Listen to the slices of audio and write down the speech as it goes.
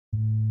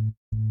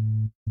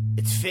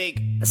It's fake.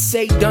 I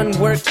say done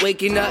work,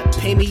 waking up,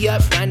 pay me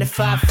up, 9 to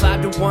 5,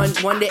 5 to 1,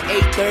 1 to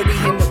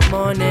 8:30 in the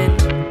morning.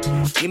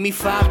 Give me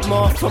 5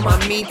 more for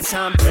my me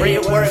time. Pray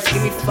at work,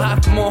 give me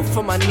 5 more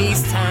for my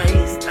knees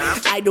time.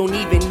 I don't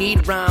even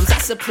need rhymes. I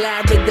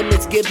supply rhythm,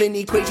 it's given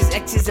equations,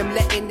 X's, I'm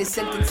letting the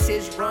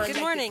sentences run. Good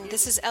morning,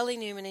 this is Ellie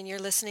Newman and you're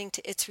listening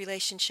to It's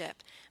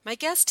Relationship. My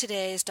guest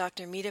today is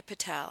Dr. Meeta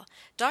Patel.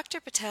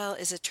 Dr. Patel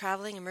is a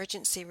traveling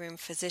emergency room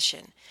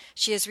physician.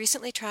 She has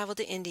recently traveled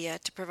to India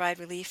to provide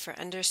relief for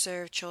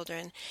underserved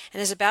children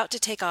and is about to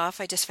take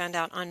off, I just found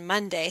out on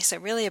Monday, so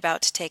really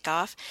about to take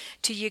off,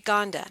 to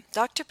Uganda.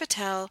 Dr.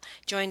 Patel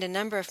joined a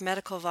number of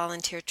medical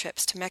volunteer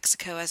trips to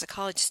Mexico as a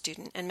college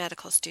student and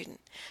medical student,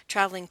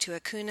 traveling to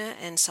Acuna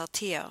and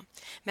Saltillo,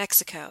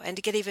 Mexico. And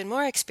to get even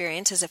more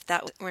experience, as if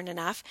that weren't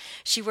enough,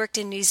 she worked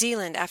in New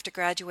Zealand after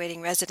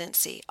graduating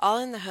residency, all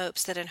in the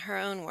hopes that, in her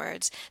own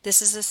words,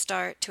 this is a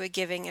start to a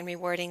giving and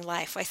rewarding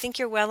life. I think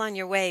you're well on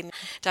your way,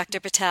 Dr.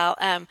 Patel.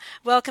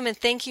 Welcome and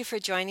thank you for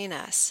joining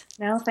us.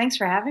 No, thanks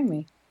for having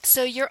me.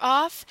 So you're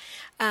off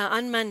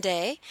on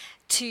Monday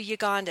to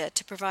Uganda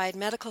to provide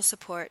medical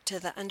support to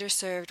the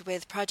underserved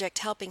with Project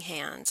Helping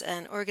Hands,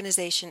 an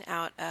organization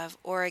out of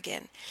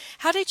Oregon.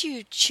 How did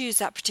you choose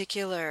that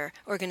particular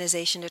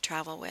organization to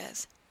travel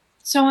with?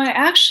 So I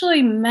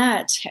actually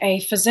met a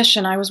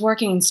physician. I was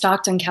working in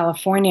Stockton,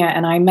 California,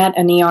 and I met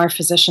an ER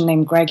physician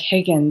named Greg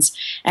Higgins.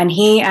 And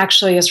he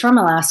actually is from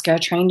Alaska,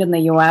 trained in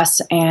the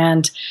U.S.,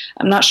 and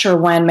I'm not sure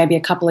when, maybe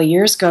a couple of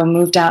years ago,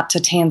 moved out to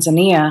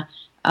Tanzania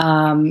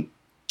and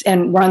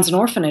runs an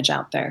orphanage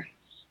out there.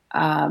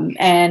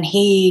 And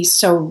he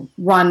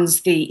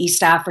runs the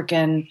East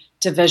African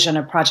division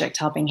of Project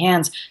Helping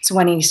Hands. So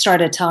when he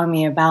started telling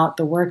me about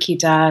the work he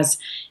does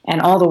and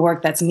all the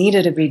work that's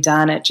needed to be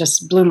done, it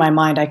just blew my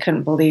mind. I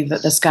couldn't believe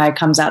that this guy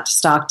comes out to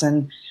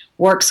Stockton,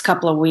 works a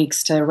couple of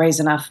weeks to raise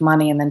enough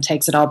money, and then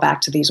takes it all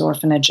back to these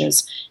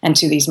orphanages and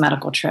to these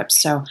medical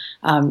trips. So,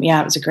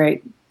 it was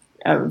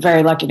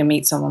very lucky to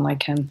meet someone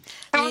like him.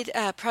 Read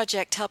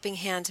Project Helping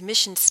Hands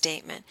mission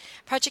statement.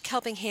 Project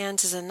Helping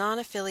Hands is a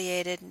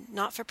non-affiliated,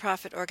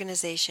 not-for-profit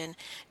organization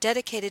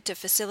dedicated to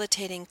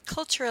facilitating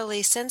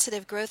culturally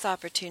sensitive growth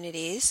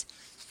opportunities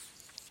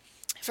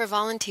for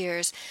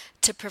volunteers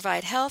to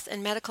provide health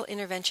and medical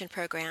intervention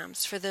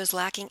programs for those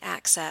lacking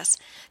access,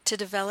 to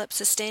develop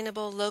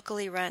sustainable,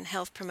 locally run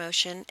health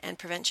promotion and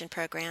prevention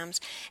programs,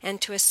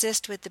 and to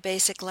assist with the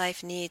basic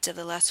life needs of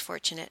the less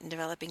fortunate in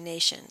developing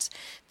nations.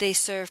 They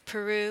serve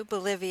Peru,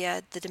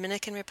 Bolivia, the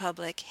Dominican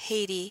Republic,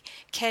 Haiti,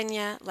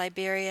 Kenya,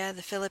 Liberia,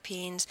 the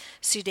Philippines,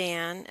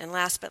 Sudan, and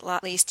last but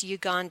not least,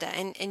 Uganda.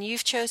 And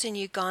you've chosen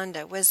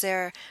Uganda. Was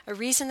there a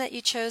reason that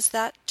you chose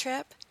that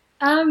trip?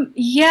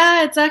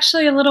 It's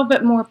actually a little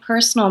bit more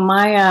personal.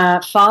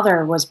 My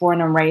father was born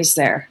and raised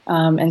there,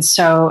 and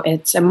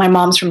my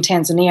mom's from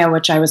Tanzania,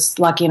 which I was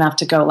lucky enough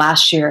to go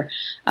last year,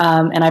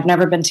 and I've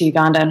never been to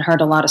Uganda and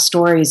heard a lot of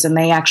stories, and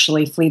they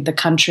actually fled the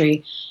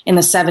country in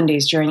the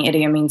 70s during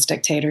Idi Amin's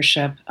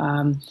dictatorship,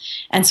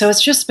 and so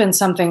it's just been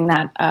something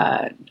that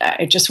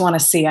I just want to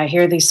see. I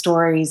hear these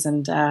stories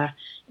and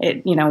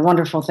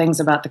wonderful things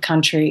about the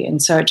country,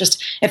 and so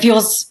it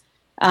feels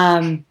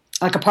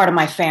like a part of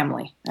my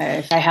family,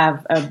 if I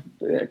have a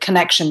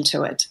connection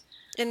to it.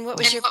 And what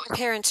was your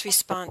parents'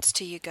 response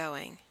to you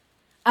going?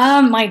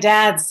 My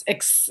dad's,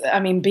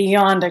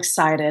 beyond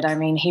excited. I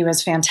mean, he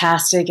was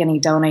fantastic, and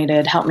he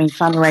helped me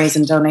fundraise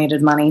and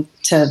donated money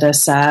to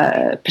this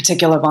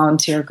particular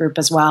volunteer group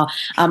as well.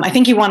 I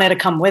think he wanted to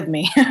come with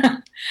me,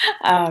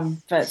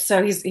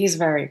 so he's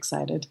very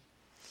excited.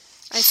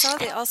 I saw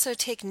they also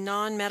take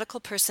non-medical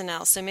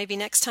personnel, so maybe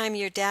next time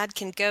your dad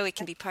can go, he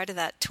can be part of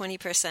that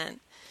 20%.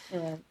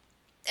 Yeah.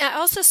 I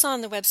also saw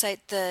on the website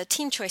the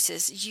team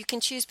choices. You can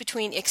choose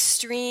between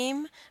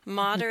extreme,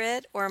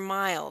 moderate, or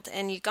mild.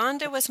 And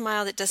Uganda was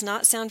mild. It does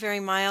not sound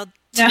very mild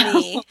to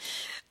me.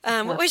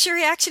 What was your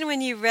reaction when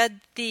you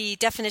read the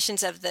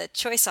definitions of the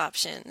choice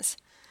options?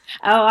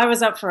 Oh, I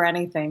was up for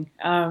anything.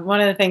 One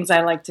of the things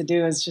I like to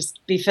do is just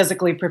be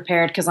physically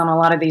prepared, because on a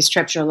lot of these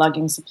trips you're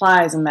lugging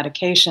supplies and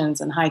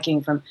medications and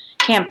hiking from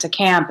camp to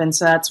camp, and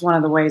so that's one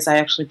of the ways I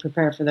actually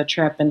prepare for the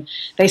trip. And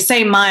they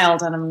say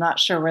mild, and I'm not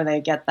sure where they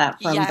get that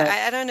from.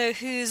 Yeah, I don't know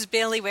whose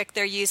bailiwick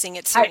they're using.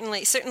 It's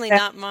certainly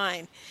not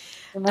mine.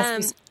 It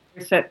must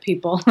be fit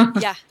people.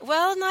 Yeah,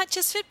 well, not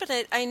just fit, but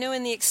I know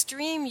in the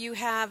extreme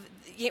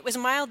it was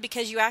mild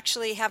because you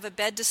actually have a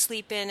bed to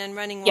sleep in and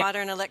running water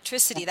and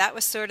electricity. That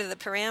was sort of the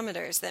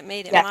parameters that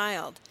made it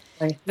mild.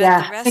 But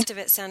the rest of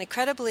it sounded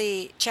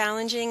incredibly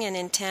challenging and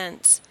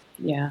intense.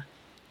 Yeah.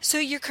 So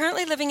you're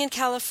currently living in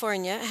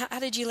California. How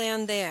did you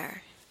land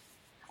there?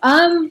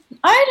 I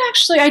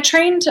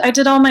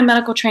did all my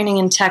medical training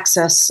in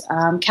Texas.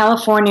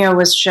 California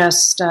was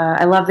just,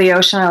 I love the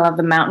ocean, I love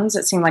the mountains.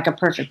 It seemed like a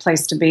perfect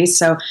place to be.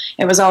 So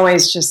it was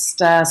always just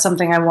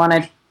something I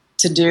wanted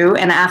to do.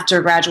 And after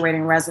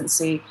graduating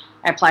residency,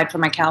 I applied for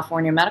my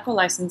California medical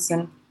license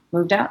and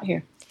moved out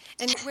here.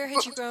 And where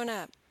had you grown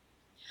up?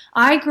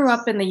 I grew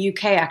up in the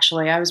UK,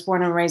 actually. I was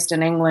born and raised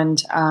in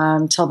England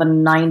till the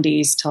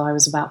 90s, till I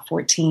was about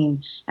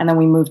 14. And then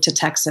we moved to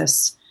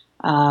Texas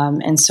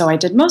And so I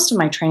did most of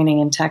my training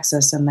in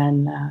Texas, and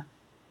then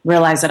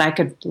realized that I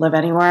could live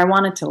anywhere I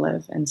wanted to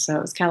live. And so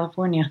it was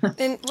California.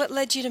 And what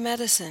led you to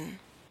medicine?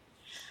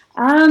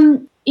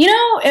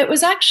 It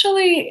was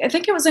actually, I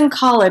think it was in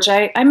college.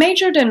 I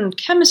majored in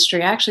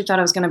chemistry. I actually thought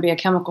I was going to be a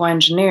chemical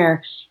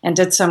engineer and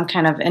did some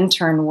kind of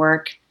intern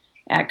work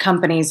at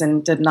companies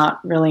and did not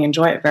really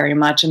enjoy it very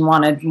much and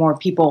wanted more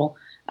people,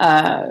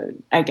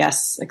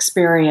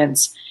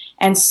 experience.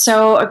 And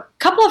so a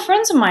couple of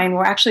friends of mine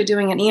were actually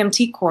doing an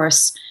EMT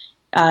course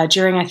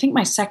during, I think,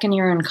 my second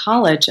year in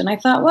college. And I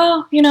thought,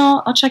 well,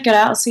 I'll check it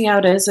out, I'll see how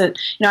it is.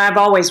 I've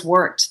always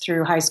worked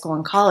through high school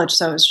and college,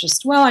 so it was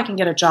just, well, I can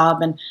get a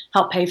job and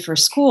help pay for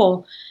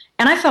school.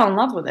 And I fell in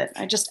love with it.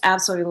 I just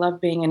absolutely loved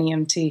being an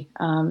EMT.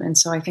 And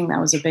so I think that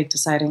was a big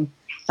deciding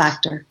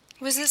factor.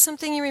 Was this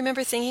something you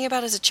remember thinking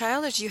about as a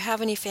child, or do you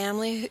have any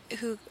family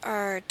who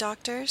are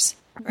doctors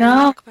or in the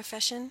medical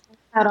profession?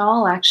 At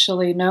all,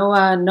 actually.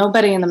 No,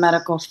 nobody in the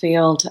medical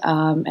field,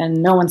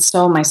 and no one.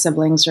 So my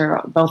siblings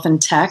are both in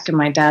tech, and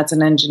my dad's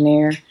an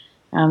engineer.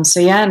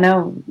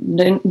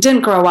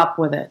 Didn't grow up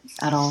with it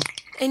at all.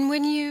 And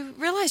when you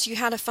realized you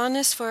had a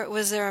fondness for it,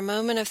 was there a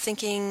moment of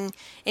thinking,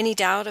 any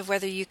doubt of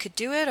whether you could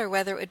do it or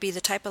whether it would be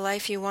the type of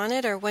life you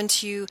wanted? Or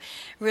once you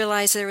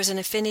realized there was an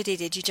affinity,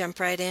 did you jump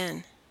right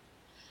in?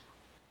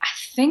 I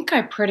think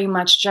I pretty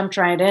much jumped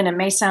right in. It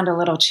may sound a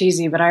little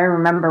cheesy, but I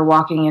remember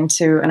walking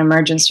into an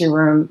emergency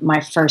room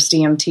my first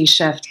EMT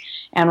shift,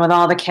 and with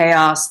all the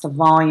chaos, the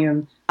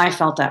volume, I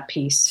felt at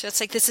peace. So it's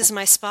like, this is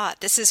my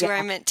spot. This is where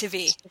I'm meant to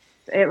be.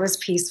 It was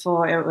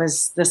peaceful.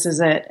 This is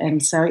it.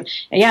 And so,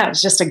 it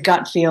was just a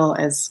gut feel,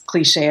 as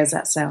cliche as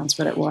that sounds,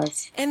 but it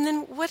was. And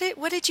then what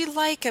did you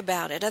like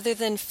about it, other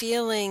than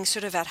feeling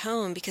sort of at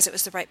home because it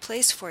was the right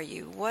place for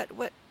you? What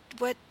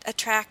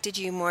attracted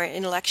you more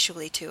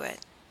intellectually to it?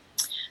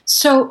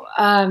 So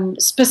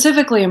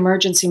specifically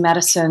emergency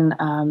medicine,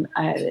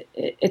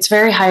 it's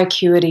very high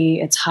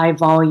acuity, it's high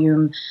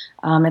volume,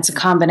 it's a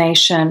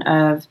combination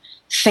of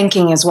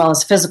thinking as well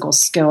as physical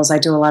skills. I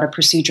do a lot of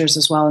procedures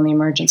as well in the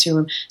emergency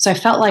room. So I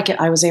felt like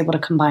I was able to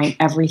combine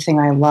everything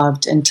I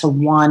loved into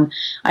one.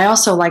 I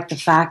also like the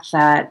fact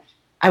that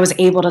I was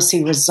able to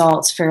see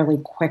results fairly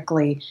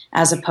quickly,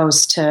 as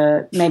opposed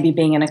to maybe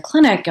being in a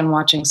clinic and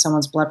watching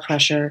someone's blood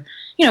pressure,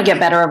 get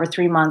better over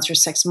 3 months or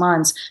 6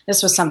 months.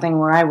 This was something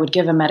where I would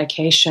give a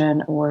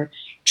medication or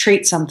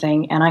treat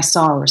something, and I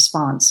saw a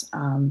response.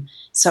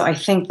 So I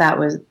think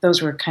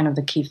those were kind of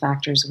the key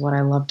factors of what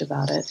I loved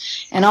about it.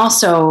 And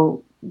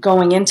also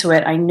going into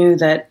it, I knew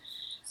that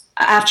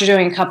after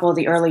doing a couple of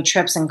the early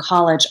trips in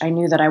college, I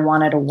knew that I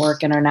wanted to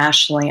work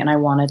internationally and I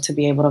wanted to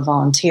be able to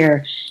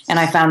volunteer. And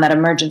I found that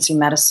emergency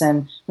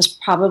medicine was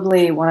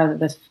probably one of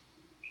the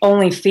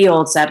only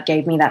fields that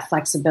gave me that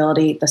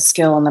flexibility, the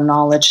skill, and the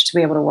knowledge to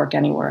be able to work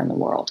anywhere in the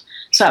world.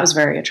 So that was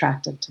very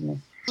attractive to me.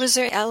 Was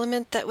there an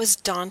element that was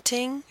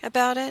daunting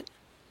about it?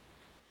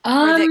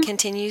 Or that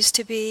continues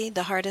to be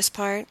the hardest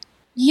part?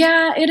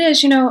 Yeah, it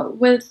is.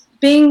 With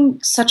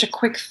being such a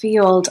quick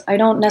field, I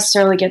don't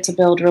necessarily get to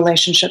build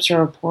relationships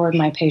or rapport with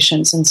my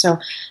patients. And so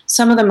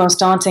some of the most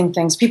daunting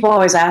things people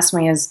always ask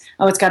me is,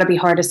 it's got to be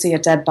hard to see a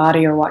dead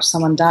body or watch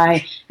someone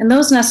die. And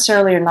those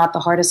necessarily are not the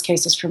hardest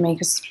cases for me,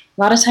 because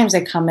a lot of times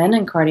they come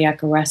in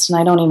cardiac arrest and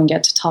I don't even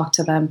get to talk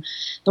to them.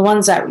 The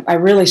ones that I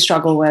really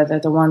struggle with are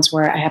the ones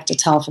where I have to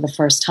tell for the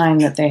first time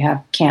that they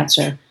have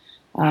cancer.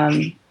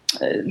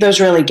 Those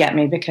really get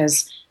me,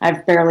 because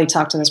I've barely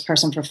talked to this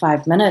person for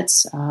 5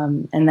 minutes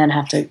and then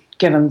have to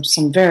give them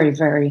some very,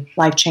 very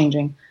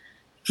life-changing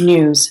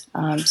news.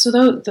 So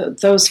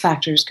those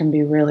factors can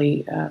be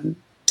really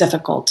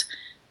difficult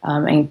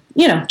and,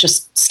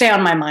 just stay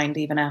on my mind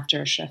even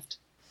after a shift.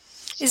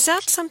 Is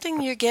that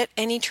something you get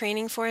any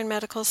training for in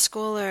medical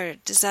school, or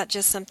is that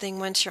just something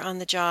once you're on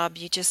the job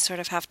you just sort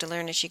of have to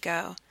learn as you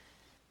go?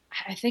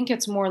 I think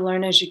it's more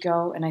learn as you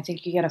go, and I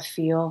think you get a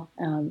feel.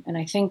 And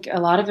I think a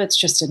lot of it's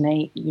just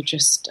innate. You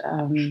just,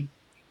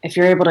 if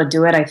you're able to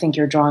do it, I think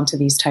you're drawn to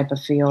these type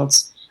of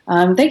fields.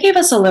 They gave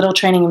us a little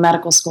training in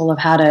medical school of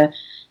how to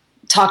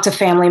talk to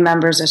family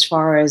members as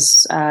far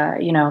as,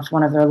 if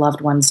one of their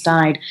loved ones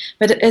died.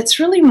 But it's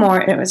really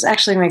more,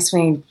 actually makes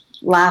me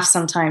laugh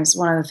sometimes.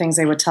 One of the things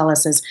they would tell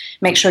us is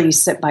make sure you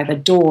sit by the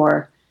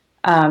door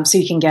so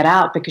you can get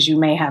out, because you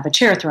may have a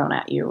chair thrown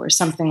at you or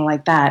something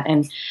like that.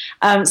 And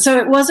so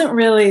it wasn't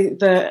really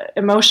the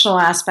emotional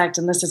aspect,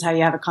 and this is how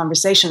you have a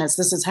conversation. This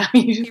is how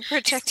you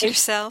protect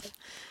yourself.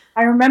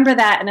 I remember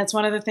that, and it's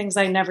one of the things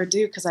I never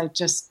do, because I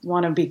just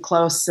want to be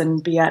close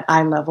and be at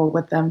eye level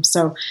with them.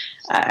 So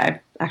I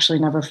actually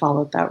never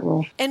followed that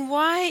rule. And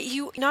why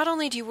not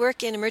only do you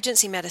work in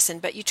emergency medicine,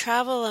 but you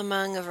travel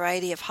among a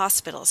variety of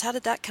hospitals. How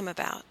did that come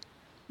about?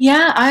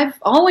 Yeah, I've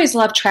always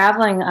loved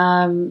traveling.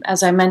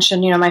 As I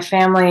mentioned, my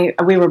family,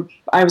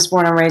 I was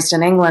born and raised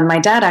in England. My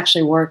dad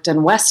actually worked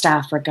in West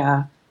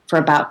Africa for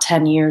about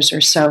 10 years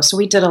or so. So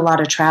we did a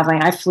lot of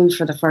traveling. I flew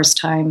for the first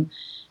time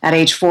at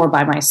age 4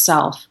 by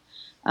myself.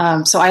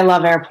 So I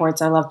love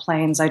airports. I love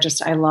planes.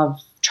 I love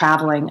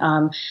traveling.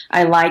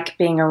 I like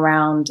being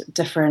around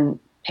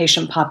different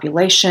patient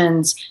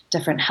populations,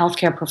 different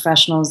healthcare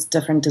professionals,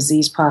 different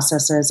disease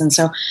processes. And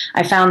so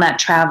I found that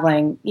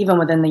traveling, even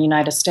within the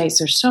United States,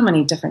 there's so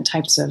many different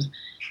types of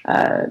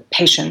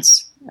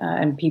patients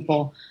and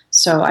people.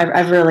 So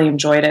I've really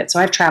enjoyed it. So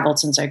I've traveled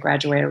since I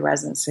graduated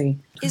residency.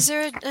 Is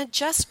there an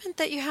adjustment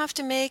that you have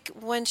to make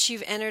once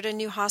you've entered a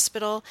new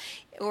hospital,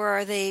 or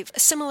are they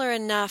similar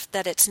enough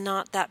that it's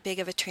not that big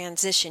of a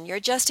transition? You're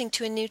adjusting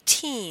to a new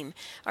team.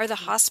 Are the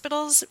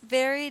hospitals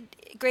varied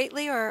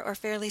greatly or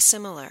fairly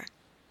similar?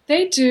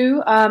 They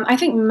do. I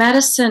think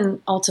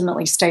medicine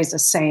ultimately stays the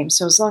same.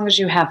 So as long as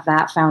you have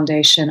that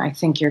foundation, I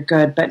think you're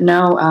good. But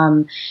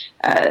no,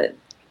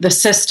 the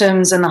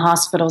systems in the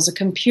hospitals, the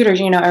computers,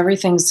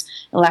 everything's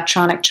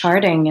electronic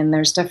charting, and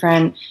there's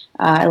different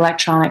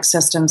electronic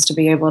systems to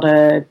be able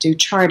to do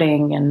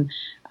charting,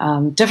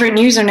 and different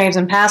usernames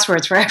and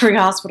passwords for every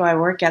hospital I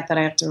work at that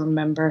I have to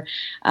remember.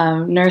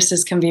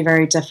 Nurses can be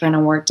very different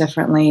and work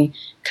differently.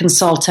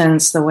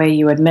 Consultants, the way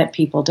you admit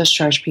people,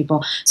 discharge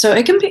people. So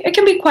it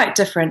can be quite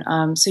different.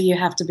 So you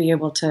have to be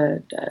able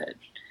to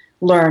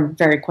learn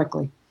very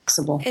quickly.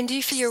 Flexible. And do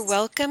you feel you're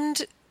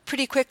welcomed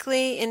pretty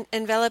quickly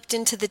enveloped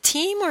into the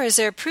team, or is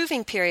there a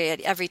proving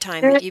period every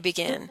time that you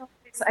begin?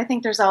 I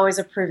think there's always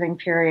a proving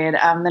period.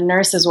 The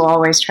nurses will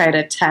always try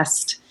to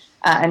test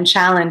and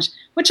challenge,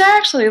 which I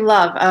actually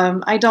love.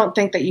 I don't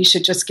think that you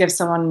should just give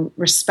someone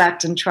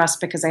respect and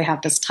trust because they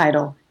have this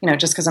title.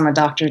 Just because I'm a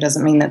doctor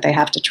doesn't mean that they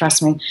have to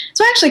trust me.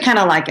 So I actually kind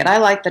of like it. I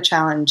like the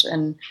challenge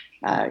and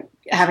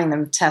having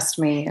them test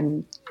me.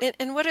 And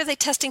what are they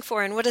testing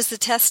for, and what does the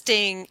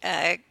testing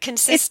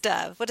consist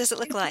of? What does it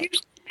look like?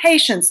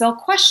 Patients, they'll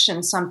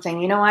question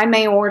something. I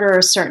may order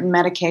a certain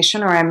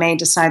medication, or I may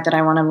decide that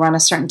I want to run a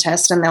certain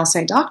test, and they'll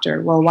say,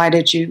 "Doctor, well, why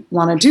did you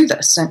want to do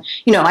this?" And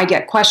I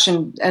get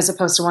questioned, as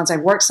opposed to once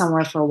I've worked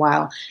somewhere for a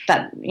while,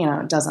 that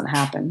it doesn't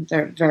happen.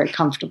 They're very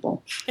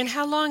comfortable. And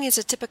how long is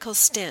a typical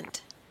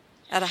stint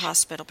at a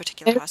hospital,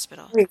 particular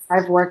hospital?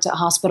 I've worked at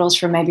hospitals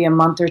for maybe a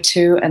month or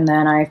two, and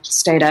then I've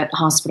stayed at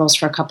hospitals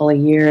for a couple of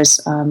years.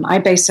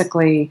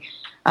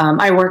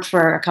 I work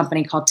for a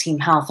company called Team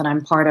Health, and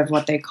I'm part of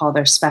what they call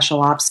their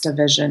special ops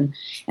division.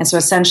 And so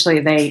essentially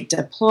they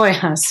deploy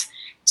us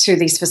to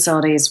these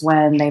facilities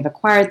when they've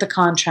acquired the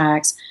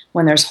contracts,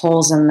 when there's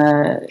holes in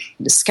the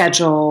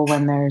schedule,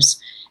 when there's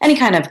any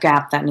kind of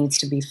gap that needs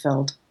to be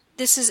filled.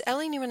 This is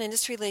Ellie Newman in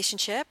This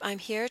Relationship. I'm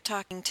here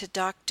talking to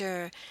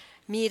Dr.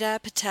 Meeta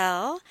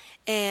Patel,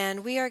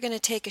 and we are going to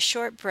take a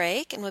short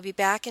break, and we'll be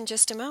back in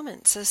just a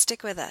moment, so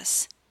stick with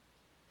us.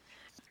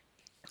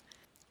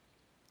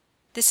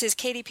 This is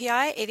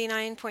KDPI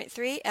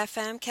 89.3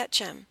 FM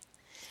Ketchum.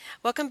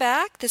 Welcome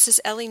back. This is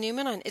Ellie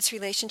Newman on It's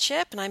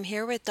Relationship, and I'm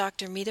here with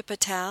Dr. Meeta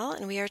Patel,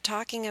 and we are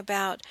talking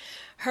about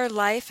her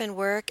life and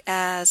work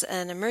as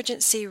an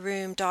emergency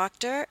room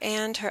doctor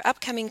and her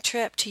upcoming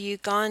trip to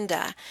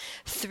Uganda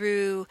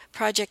through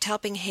Project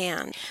Helping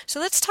Hand. So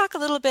let's talk a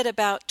little bit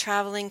about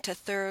traveling to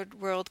third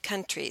world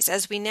countries.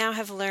 As we now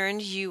have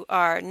learned, you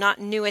are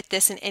not new at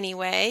this in any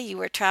way. You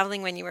were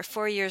traveling when you were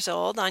 4 years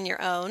old on your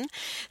own.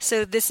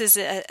 So this is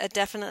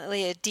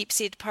definitely a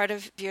deep-seated part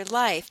of your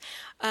life.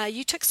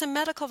 You took some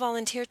medical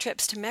volunteer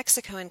trips to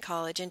Mexico in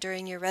college and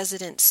during your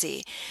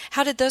residency.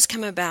 How did those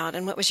come about,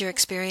 and what was your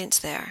experience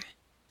there?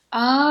 They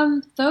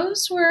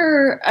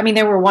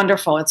were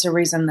wonderful. It's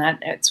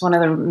one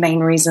of the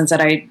main reasons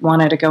that I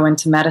wanted to go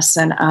into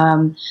medicine.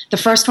 The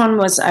first one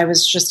was I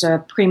was just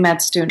a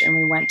pre-med student, and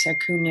we went to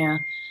Acuña,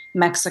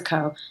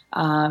 Mexico.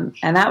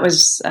 And that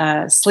was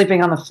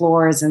sleeping on the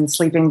floors and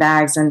sleeping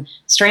bags, and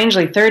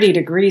strangely 30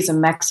 degrees in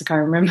Mexico. I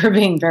remember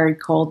being very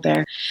cold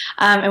there.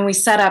 And we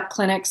set up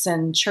clinics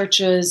in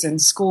churches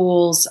and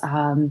schools,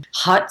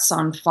 huts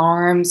on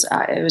farms.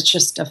 It was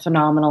just a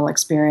phenomenal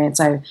experience.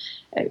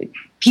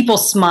 People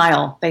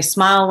smile. They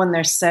smile when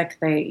they're sick.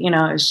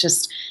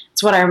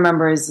 It's what I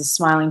remember is the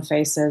smiling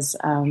faces.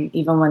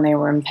 Even when they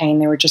were in pain,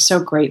 they were just so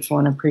grateful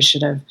and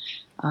appreciative.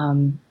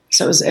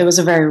 So it was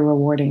a very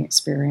rewarding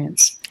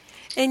experience.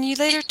 And you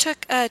later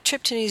took a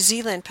trip to New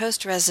Zealand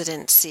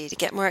post-residency to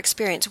get more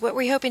experience. What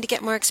were you hoping to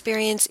get more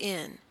experience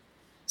in?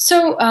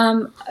 So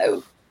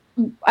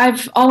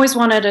I've always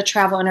wanted to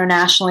travel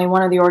internationally.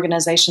 One of the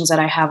organizations that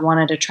I have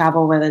wanted to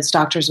travel with is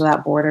Doctors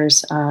Without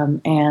Borders,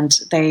 and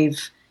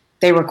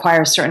they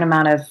require a certain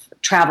amount of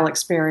travel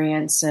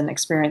experience and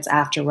experience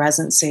after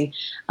residency.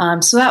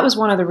 So that was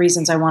one of the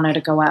reasons I wanted to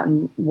go out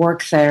and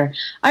work there.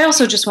 I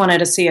also just wanted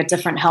to see a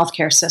different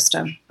healthcare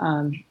system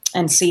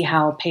and see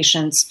how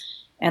patients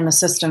and the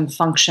system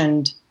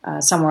functioned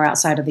somewhere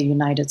outside of the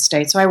United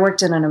States. So I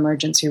worked in an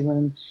emergency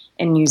room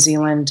in New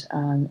Zealand,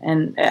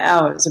 and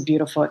it was a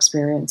beautiful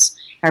experience.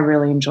 I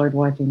really enjoyed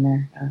working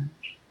there.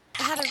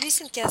 I had a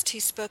recent guest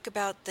who spoke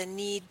about the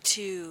need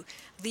to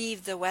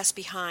leave the West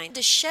behind,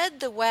 to shed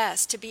the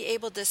West, to be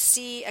able to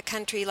see a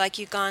country like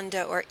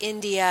Uganda or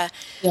India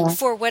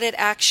for what it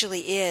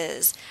actually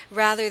is,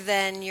 rather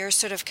than your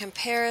sort of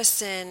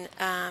comparison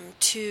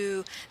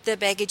to the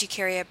baggage you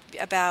carry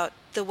about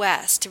the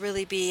West, to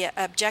really be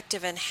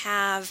objective and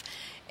have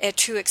a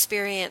true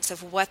experience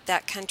of what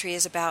that country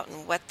is about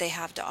and what they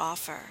have to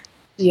offer.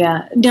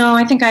 Yeah. No,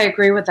 I think I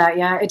agree with that.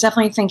 Yeah. I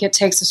definitely think it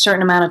takes a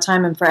certain amount of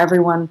time, and for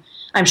everyone,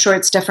 I'm sure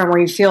it's different, where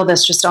you feel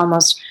this just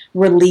almost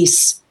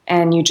release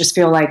and you just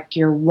feel like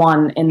you're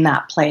one in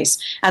that place,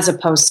 as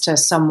opposed to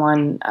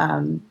someone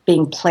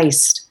being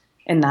placed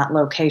in that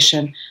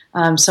location.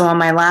 So on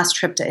my last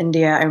trip to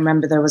India, I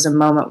remember there was a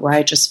moment where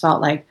I just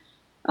felt like,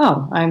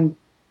 oh, I'm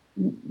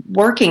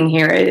working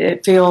here.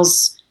 It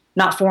feels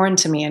not foreign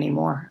to me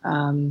anymore.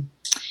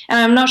 And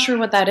I'm not sure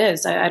what that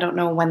is. I don't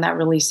know when that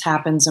release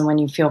happens and when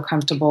you feel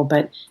comfortable,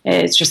 but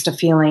it's just a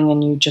feeling,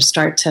 and you just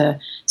start to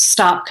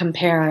stop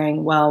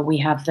comparing, well, we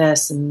have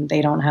this and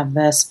they don't have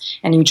this,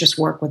 and you just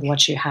work with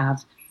what you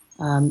have.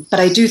 But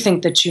I do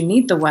think that you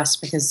need the West,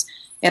 because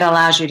it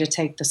allows you to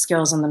take the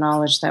skills and the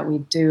knowledge that we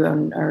do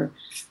and are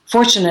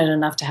fortunate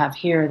enough to have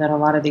here that a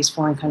lot of these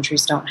foreign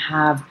countries don't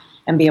have,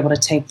 and be able to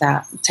take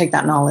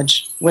that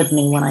knowledge with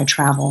me when I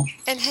travel.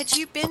 And had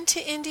you been to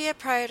India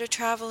prior to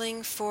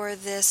traveling for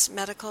this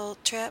medical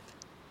trip?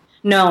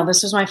 No,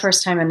 this was my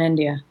first time in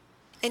India.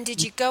 And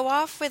did you go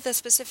off with a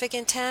specific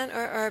intent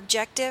or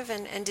objective,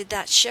 and did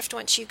that shift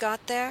once you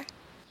got there?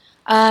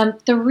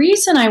 The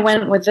reason I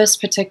went with this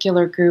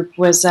particular group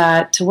was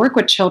to work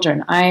with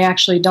children. I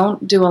actually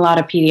don't do a lot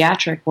of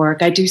pediatric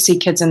work. I do see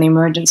kids in the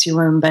emergency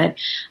room, but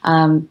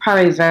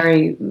probably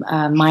very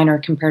minor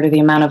compared to the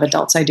amount of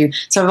adults I do.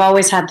 So I've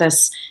always had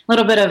this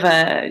little bit of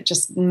a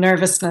just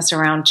nervousness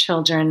around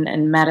children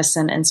and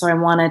medicine, and so I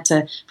wanted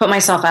to put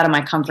myself out of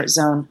my comfort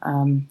zone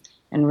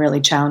and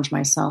really challenge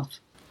myself.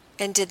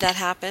 And did that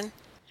happen?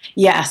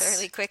 Yes.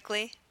 Fairly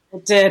quickly?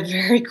 It did,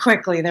 very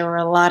quickly. There were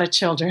a lot of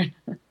children.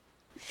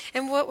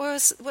 And what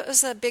was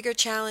a bigger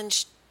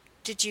challenge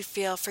did you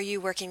feel for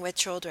you working with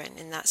children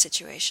in that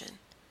situation?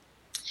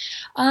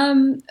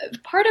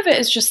 Part of it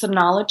is just the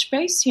knowledge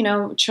base. You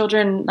know,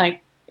 children,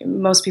 like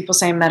most people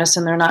say in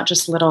medicine, they're not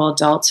just little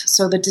adults.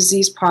 So the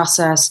disease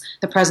process,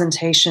 the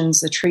presentations,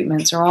 the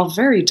treatments are all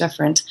very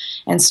different.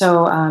 And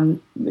so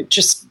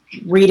just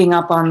reading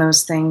up on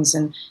those things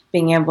and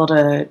being able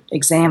to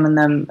examine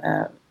them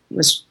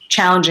was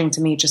challenging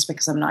to me, just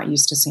because I'm not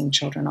used to seeing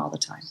children all the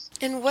time.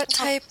 And what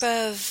type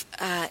of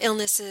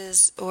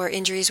illnesses or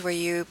injuries were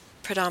you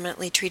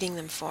predominantly treating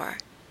them for?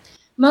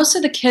 Most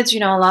of the kids, you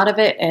know, a lot of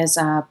it is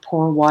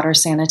poor water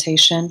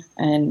sanitation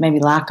and maybe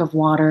lack of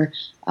water.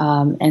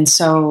 And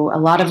so a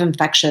lot of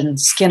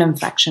infections, skin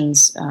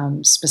infections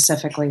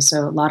specifically,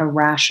 so a lot of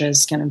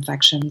rashes, skin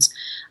infections.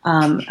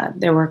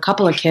 There were a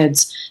couple of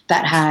kids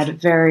that had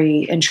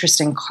very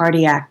interesting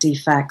cardiac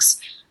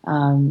defects.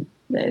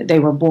 They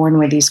were born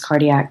with these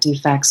cardiac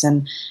defects,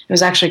 and it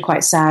was actually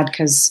quite sad,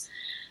 because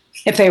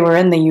if they were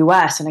in the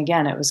U.S., and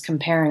again, it was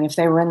comparing, if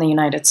they were in the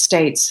United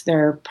States,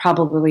 there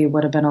probably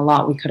would have been a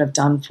lot we could have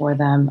done for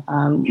them.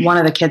 One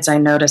of the kids I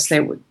noticed,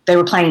 they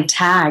were playing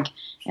tag,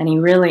 and he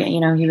really,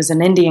 you know, he was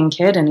an Indian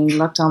kid, and he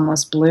looked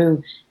almost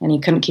blue, and he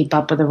couldn't keep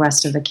up with the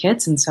rest of the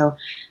kids, and so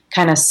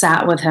kind of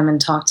sat with him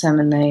and talked to him,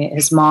 and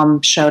his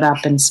mom showed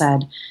up and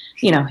said,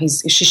 you know,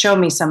 she showed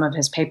me some of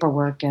his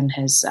paperwork, and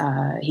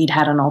he'd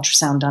had an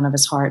ultrasound done of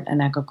his heart, an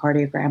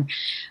echocardiogram,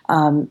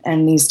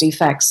 and these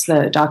defects,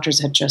 the doctors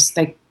had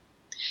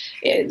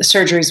the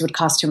surgeries would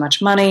cost too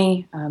much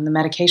money, the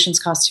medications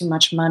cost too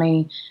much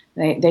money.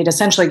 They'd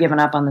essentially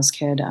given up on this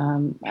kid.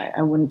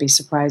 I wouldn't be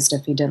surprised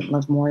if he didn't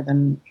live more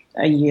than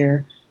a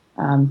year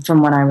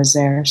from when I was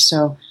there.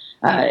 So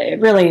it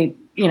really,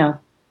 you know,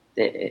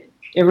 it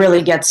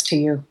really gets to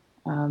you.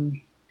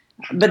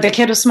 But the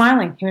kid was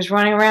smiling. He was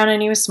running around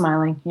and he was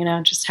smiling, you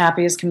know, just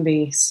happy as can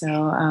be.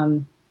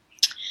 So,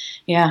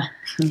 yeah.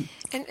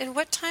 And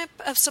what type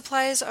of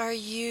supplies are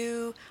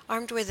you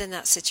armed with in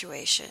that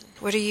situation?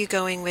 What are you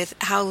going with?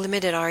 How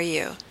limited are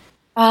you?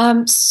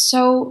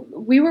 So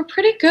we were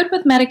pretty good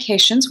with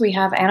medications. We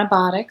have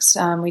antibiotics.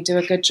 We do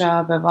a good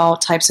job of all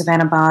types of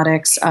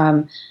antibiotics.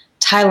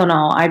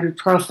 Tylenol,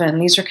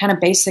 ibuprofen. These are kind of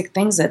basic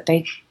things that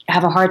they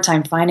have a hard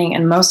time finding.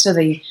 And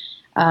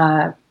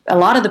a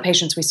lot of the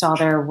patients we saw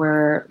there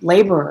were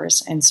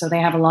laborers, and so they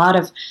have a lot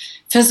of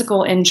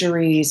physical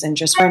injuries and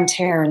just wear and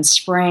tear and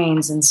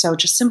sprains, and so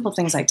just simple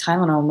things like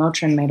Tylenol and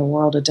Motrin made a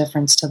world of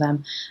difference to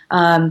them.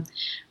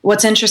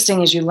 What's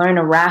interesting is you learn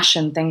to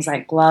ration things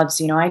like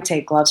gloves. You know, I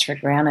take gloves for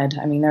granted.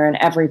 I mean, they're in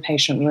every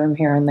patient room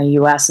here in the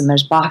U.S., and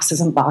there's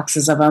boxes and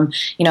boxes of them.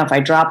 You know, if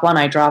I drop one,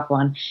 I drop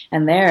one.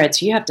 And there,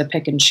 you have to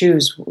pick and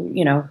choose,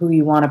 you know, who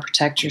you want to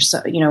protect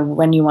yourself, you know,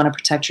 when you want to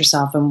protect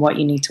yourself and what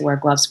you need to wear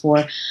gloves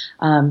for.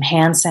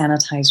 Hand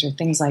sanitizer,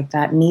 things like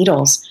that.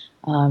 Needles,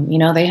 you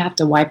know, they have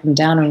to wipe them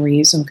down and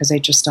reuse them because they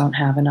just don't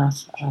have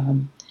enough.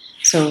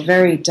 So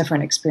very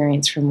different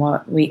experience from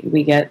what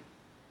we get.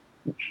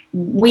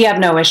 We have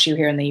no issue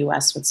here in the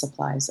U.S. with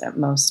supplies at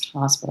most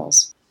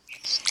hospitals.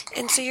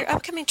 And so your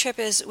upcoming trip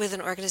is with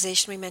an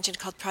organization we mentioned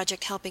called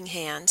Project Helping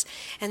Hands,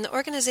 and the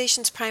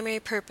organization's primary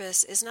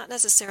purpose is not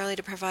necessarily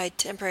to provide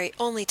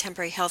only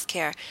temporary health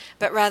care,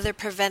 but rather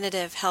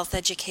preventative health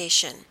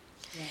education.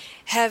 Yeah.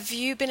 Have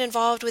you been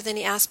involved with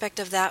any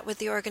aspect of that with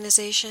the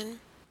organization?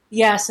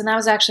 Yes, and that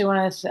was actually one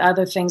of the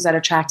other things that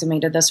attracted me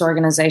to this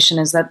organization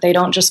is that they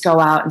don't just go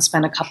out and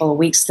spend a couple of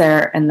weeks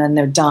there and then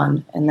they're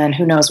done, and then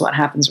who knows what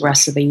happens the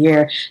rest of the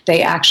year.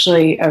 They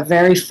actually are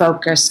very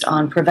focused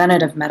on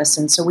preventative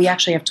medicine. So we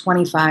actually have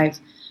 25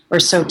 or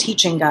so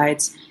teaching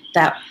guides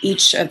that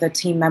each of the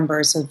team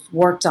members have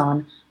worked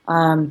on.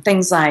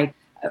 Things like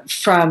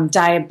from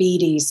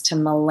diabetes to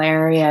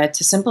malaria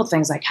to simple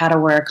things like how to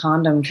wear a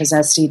condom because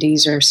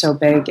STDs are so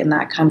big in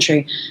that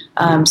country.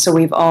 So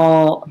we're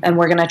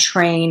going to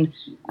train,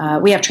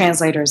 we have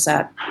translators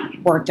that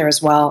work there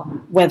as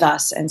well with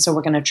us, and so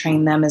we're going to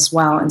train them as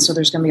well. And so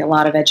there's going to be a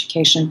lot of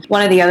education.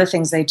 One of the other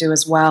things they do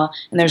as well,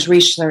 and there's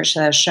research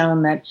that has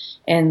shown that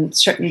in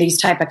certain these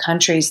type of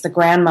countries, the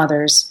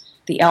grandmothers,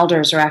 the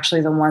elders are actually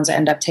the ones that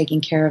end up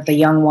taking care of the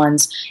young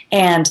ones,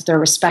 and they're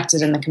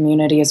respected in the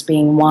community as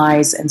being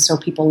wise, and so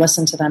people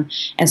listen to them.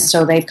 And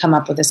so they've come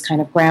up with this kind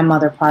of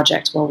grandmother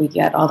project where we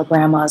get all the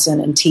grandmas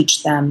in and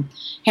teach them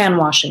hand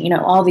washing,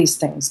 all these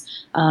things.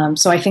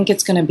 So I think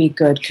it's going to be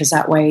good because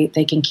that way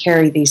they can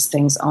carry these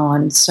things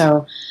on.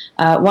 So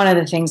one of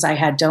the things I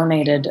had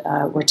donated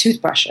were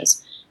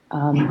toothbrushes.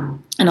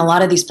 And a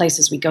lot of these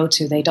places we go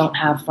to, they don't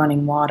have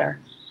running water.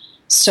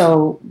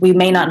 So we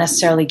may not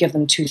necessarily give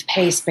them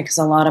toothpaste because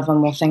a lot of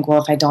them will think,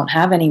 well, if I don't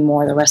have any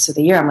more the rest of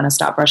the year, I'm going to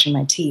stop brushing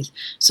my teeth.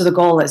 So the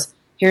goal is,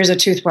 here's a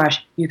toothbrush.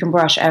 You can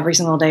brush every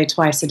single day,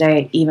 twice a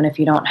day, even if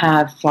you don't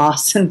have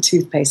floss and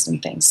toothpaste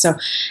and things. So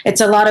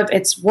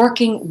it's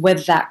working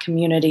with that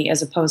community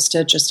as opposed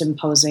to just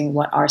imposing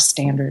what our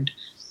standard,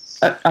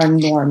 our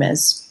norm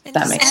is. And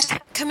that makes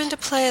sense. Come into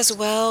play as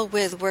well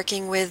with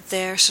working with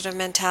their sort of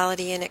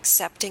mentality in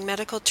accepting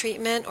medical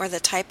treatment or the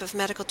type of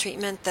medical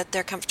treatment that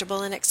they're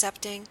comfortable in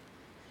accepting?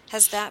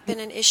 Has that been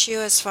an issue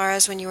as far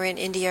as when you were in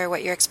India or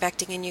what you're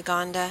expecting in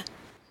Uganda?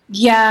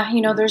 Yeah,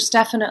 there's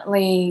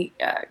definitely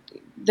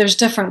there's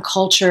different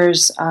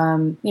cultures.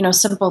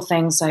 Simple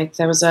things like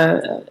there was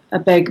a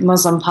big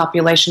Muslim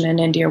population in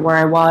India where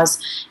I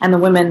was, and the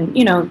women,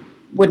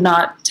 would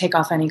not take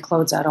off any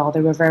clothes at all.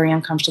 They were very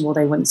uncomfortable.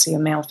 They wouldn't see a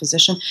male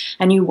physician.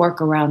 And you work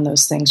around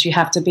those things. You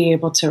have to be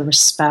able to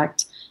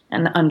respect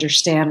and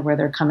understand where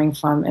they're coming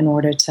from in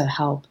order to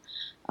help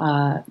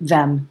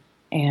them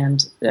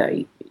and,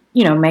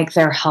 make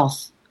their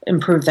health,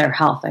 improve their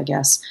health, I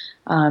guess.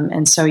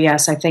 And so,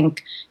 yes, I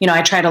think,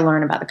 I try to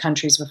learn about the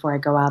countries before I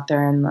go out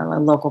there and the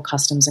local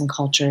customs and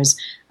cultures.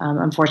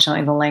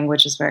 Unfortunately, the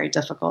language is very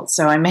difficult,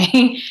 so I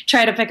may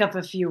try to pick up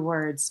a few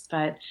words.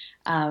 But,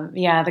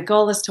 the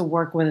goal is to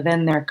work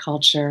within their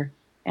culture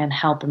and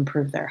help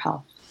improve their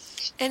health.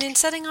 And in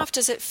setting off,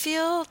 does it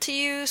feel to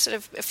you sort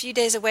of a few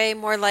days away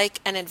more like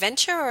an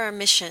adventure or a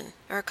mission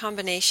or a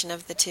combination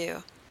of the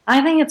two?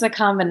 I think it's a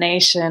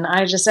combination.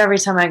 Every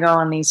time I go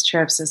on these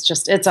trips,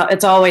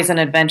 it's always an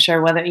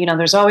adventure. Whether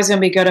there's always going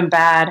to be good and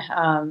bad,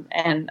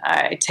 and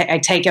I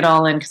take it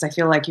all in because I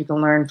feel like you can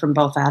learn from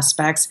both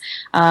aspects.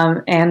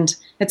 And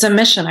it's a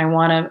mission. I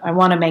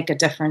want to make a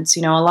difference.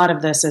 A lot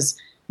of this is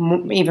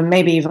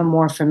maybe even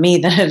more for me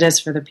than it is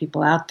for the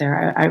people out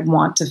there. I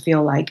want to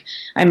feel like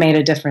I made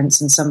a difference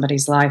in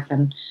somebody's life,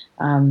 and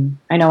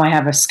I know I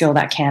have a skill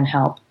that can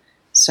help.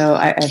 So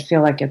I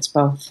feel like it's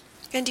both.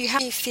 And do you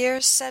have any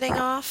fears setting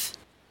off?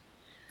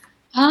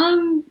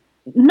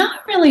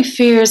 Not really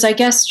fears. I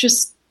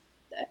guess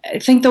I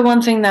think the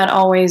one thing that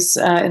always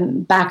in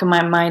the back of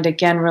my mind,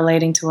 again,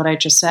 relating to what I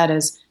just said,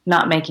 is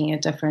not making a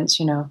difference,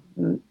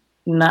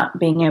 not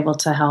being able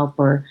to help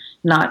or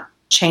not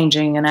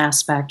changing an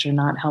aspect or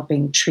not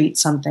helping treat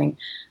something.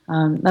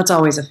 That's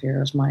always a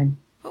fear of mine.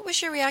 What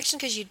was your reaction?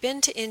 Because you'd been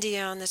to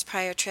India on this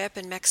prior trip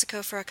and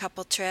Mexico for a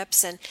couple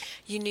trips, and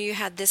you knew you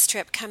had this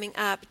trip coming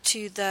up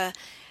to the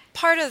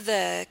part of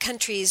the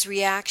country's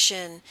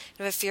reaction,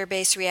 a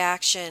fear-based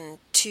reaction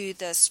to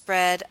the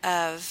spread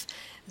of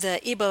the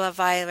Ebola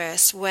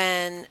virus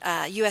when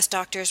U.S.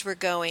 doctors were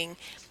going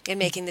and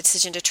making the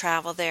decision to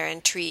travel there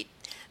and treat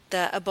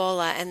the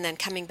Ebola and then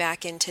coming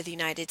back into the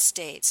United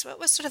States. What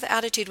was sort of the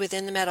attitude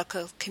within the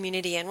medical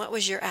community, and what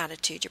was your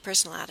attitude, your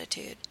personal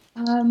attitude?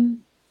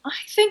 I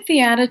think the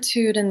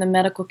attitude in the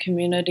medical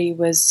community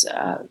was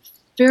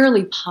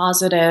fairly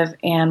positive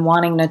and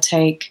wanting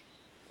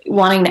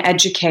to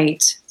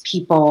educate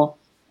people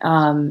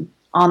on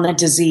the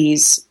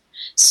disease.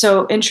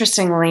 So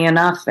interestingly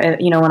enough,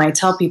 when I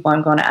tell people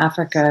I'm going to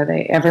Africa,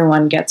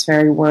 everyone gets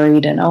very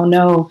worried and, oh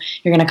no,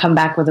 you're going to come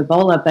back with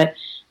Ebola. But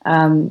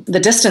the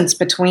distance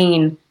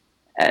between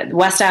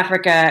West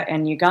Africa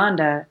and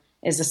Uganda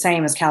is the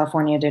same as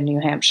California to New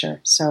Hampshire.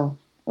 So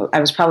I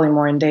was probably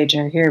more in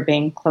danger here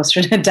being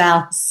closer to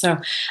Dallas. So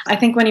I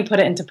think when you put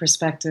it into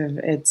perspective,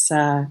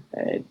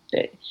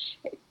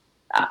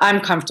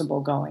 I'm comfortable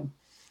going.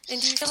 And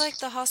do you feel like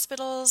the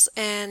hospitals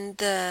and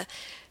the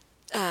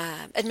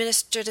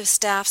administrative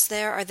staffs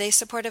there, are they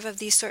supportive of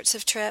these sorts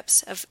of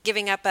trips, of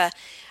giving up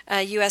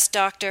a U.S.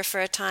 doctor for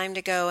a time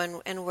to go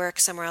and work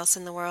somewhere else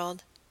in the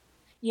world?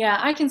 Yeah,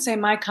 I can say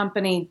my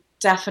company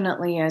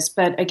definitely is.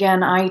 But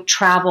again, I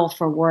travel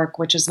for work,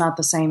 which is not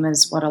the same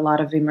as what a lot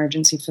of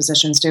emergency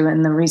physicians do.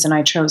 And the reason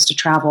I chose to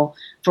travel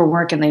for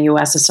work in the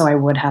U.S. is so I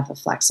would have the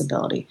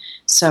flexibility.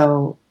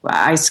 So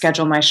I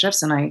schedule my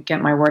shifts and I get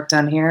my work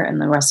done here,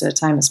 and the rest of the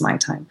time is my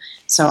time.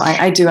 So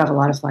I do have a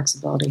lot of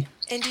flexibility.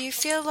 And do you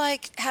feel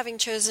like, having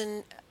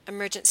chosen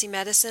emergency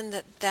medicine,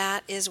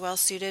 that is well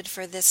suited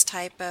for this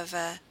type of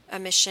a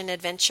mission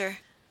adventure?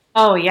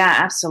 Oh, yeah,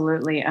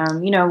 absolutely.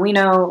 We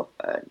know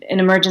in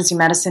emergency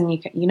medicine,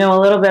 you know a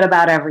little bit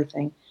about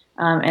everything.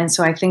 And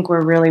so I think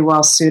we're really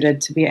well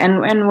suited to be,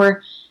 and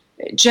we're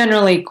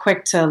generally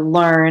quick to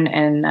learn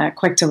and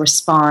quick to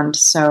respond.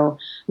 So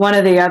one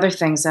of the other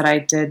things that I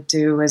did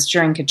do was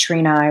during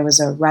Katrina, I was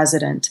a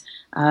resident.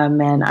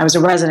 And I was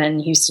a resident in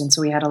Houston,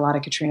 so we had a lot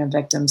of Katrina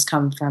victims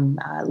come from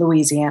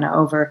Louisiana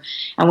over,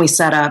 and we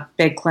set up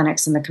big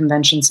clinics in the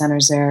convention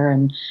centers there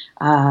and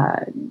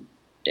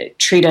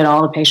treated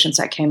all the patients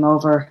that came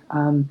over.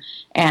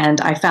 And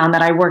I found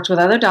that I worked with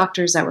other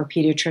doctors that were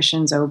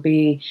pediatricians,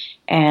 OB,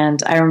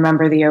 and I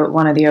remember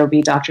one of the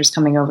OB doctors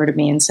coming over to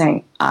me and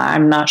saying,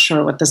 "I'm not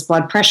sure what this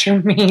blood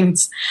pressure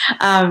means."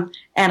 And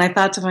I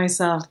thought to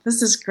myself,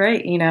 this is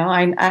great.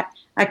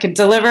 I could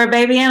deliver a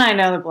baby and I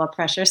know the blood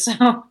pressure.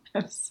 So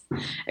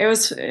it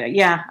was,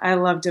 I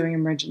love doing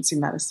emergency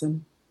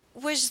medicine.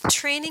 Was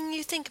training,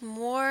 you think,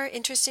 more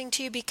interesting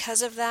to you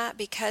because of that?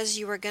 Because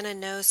you were going to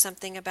know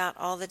something about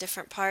all the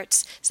different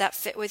parts? Does that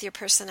fit with your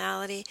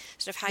personality?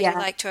 Sort of how you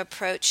like to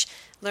approach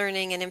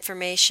learning and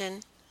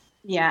information?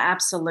 Yeah,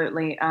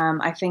 absolutely.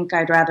 I think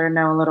I'd rather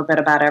know a little bit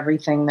about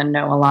everything than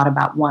know a lot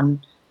about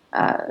one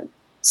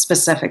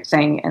specific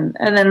thing.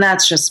 And then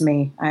that's just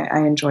me. I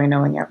enjoy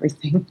knowing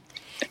everything.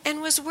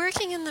 And was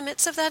working in the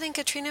midst of that in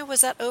Katrina,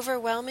 was that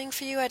overwhelming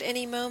for you at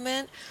any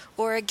moment?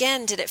 Or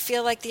again, did it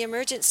feel like the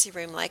emergency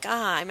room, like,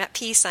 I'm at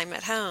peace, I'm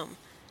at home?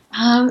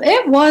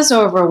 It was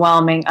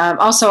overwhelming.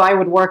 Also, I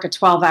would work a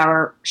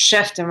 12-hour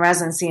shift in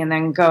residency and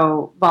then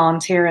go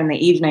volunteer in the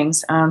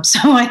evenings. So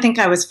I think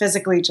I was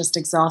physically just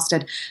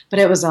exhausted. But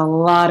it was a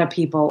lot of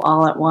people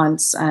all at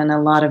once and a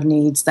lot of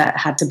needs that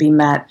had to be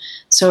met.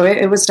 So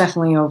it was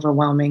definitely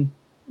overwhelming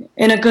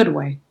in a good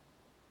way.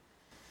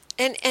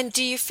 And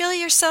do you feel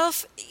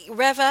yourself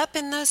rev up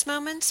in those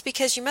moments?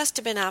 Because you must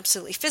have been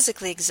absolutely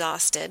physically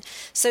exhausted.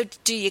 So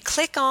do you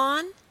click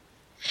on?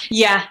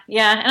 Yeah.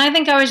 And I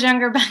think I was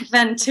younger back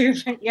then too.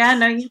 But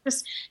you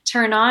just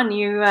turn on,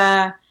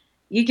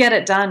 you get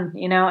it done,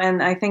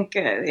 and I think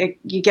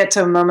you get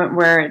to a moment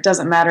where it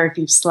doesn't matter if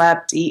you've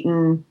slept,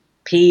 eaten,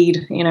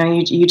 peed,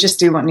 you just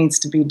do what needs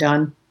to be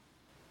done.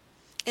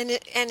 And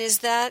is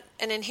that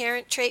an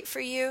inherent trait for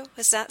you?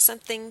 Was that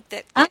something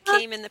that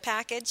came in the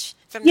package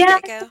from the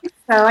get-go?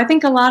 So I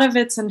think a lot of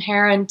it's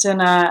inherent.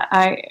 And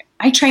I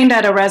trained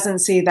at a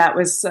residency that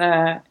was,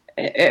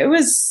 it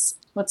was,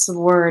 what's the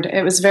word?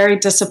 It was very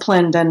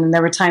disciplined, and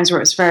there were times where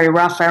it was very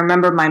rough. I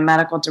remember my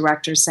medical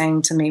director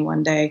saying to me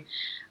one day,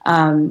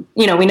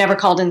 we never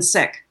called in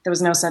sick. There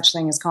was no such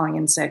thing as calling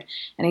in sick.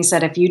 And he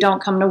said, if you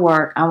don't come to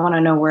work, I want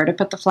to know where to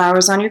put the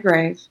flowers on your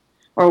grave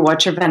or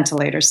what your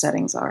ventilator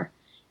settings are.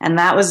 And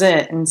that was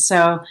it. And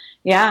so,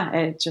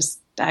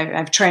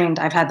 I've trained.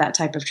 I've had that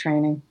type of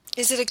training.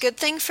 Is it a good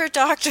thing for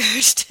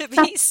doctors to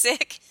be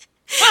sick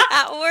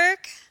at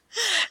work?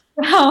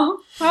 No,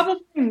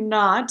 probably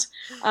not.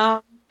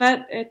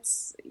 But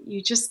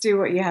you just do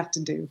what you have to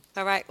do.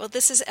 All right. Well,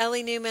 this is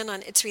Ellie Newman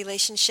on It's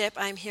Relationship.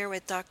 I'm here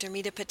with Dr.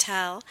 Meeta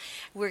Patel.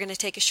 We're going to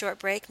take a short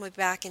break and we'll be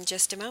back in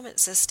just a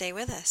moment, so stay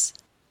with us.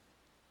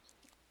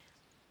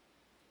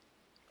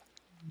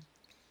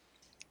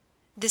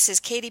 This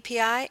is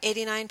KDPI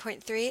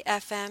 89.3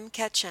 FM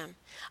Ketchum.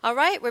 All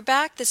right, we're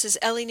back. This is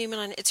Ellie Newman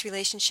on It's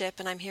Relationship,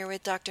 and I'm here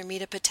with Dr.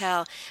 Meeta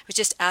Patel. I was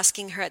just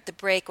asking her at the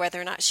break whether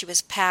or not she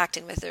was packed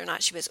and whether or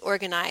not she was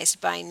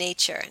organized by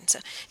nature. And so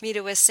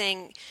Meeta was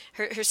saying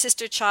her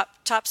sister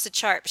tops the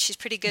chart, but she's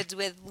pretty good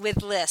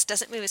with lists.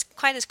 Doesn't move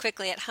quite as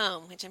quickly at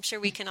home, which I'm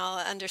sure we can all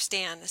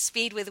understand, the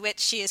speed with which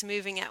she is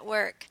moving at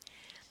work.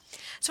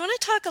 So I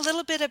want to talk a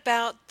little bit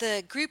about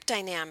the group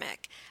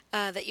dynamic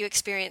that you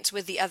experience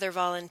with the other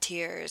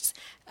volunteers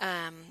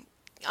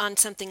on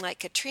something like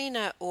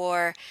Katrina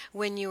or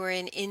when you were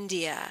in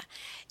India.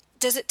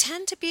 Does it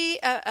tend to be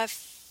a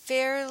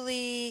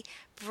fairly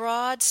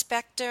broad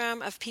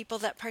spectrum of people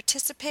that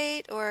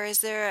participate, or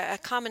is there a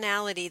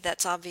commonality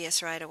that's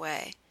obvious right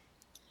away?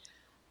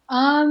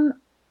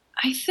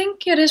 I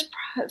think it is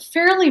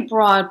fairly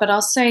broad, but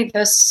I'll say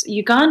this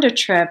Uganda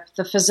trip,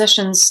 the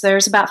physicians,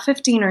 there's about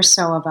 15 or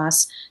so of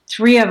us.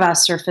 3 of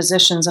us are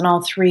physicians, and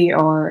all 3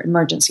 are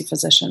emergency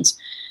physicians.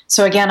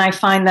 So again, I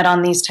find that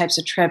on these types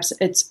of trips,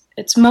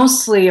 it's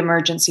mostly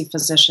emergency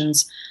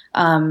physicians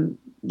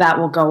that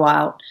will go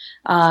out.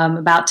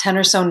 About 10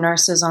 or so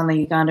nurses on the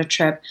Uganda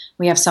trip.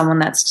 We have someone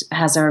that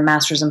has their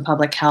master's in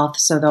public health,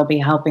 so they'll be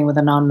helping with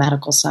the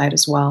non-medical side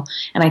as well.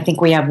 And I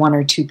think we have 1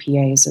 or 2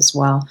 PAs as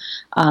well.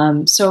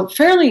 So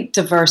fairly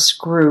diverse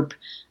group.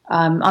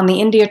 On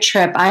the India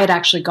trip, I had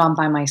actually gone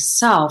by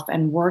myself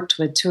and worked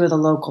with 2 of the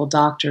local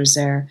doctors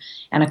there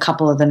and a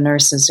couple of the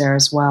nurses there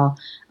as well.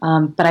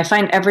 But I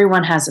find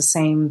everyone has the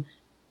same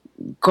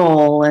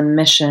goal and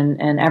mission,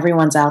 and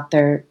everyone's out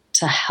there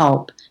to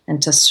help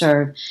and to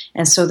serve.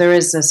 And so there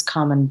is this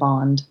common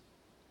bond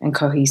and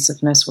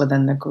cohesiveness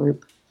within the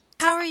group.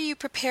 How are you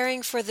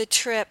preparing for the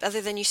trip,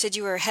 other than you said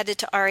you were headed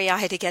to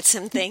REI to get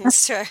some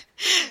things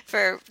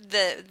for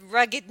the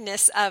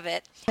ruggedness of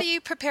it? How do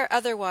you prepare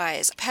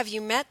otherwise? Have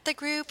you met the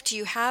group? Do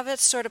you have a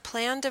sort of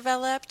plan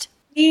developed?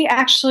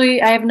 I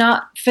have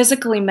not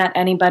physically met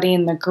anybody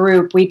in the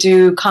group. We've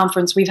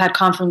had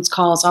conference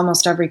calls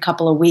almost every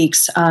couple of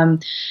weeks.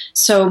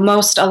 So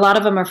a lot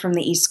of them are from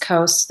the East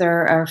Coast.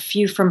 There are a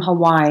few from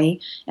Hawaii,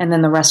 and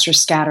then the rest are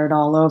scattered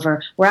all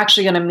over. We're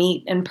actually going to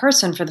meet in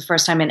person for the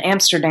first time in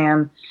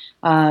Amsterdam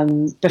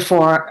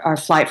before our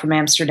flight from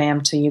Amsterdam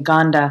to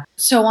Uganda.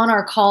 So on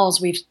our calls,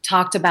 we've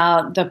talked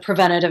about the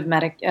preventative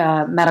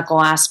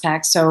medical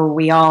aspect. So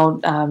we all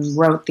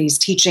wrote these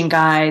teaching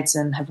guides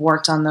and have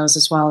worked on those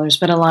as well. There's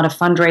been a lot of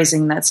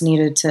fundraising that's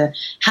needed to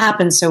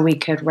happen so we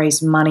could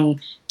raise money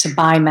to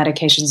buy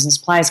medications and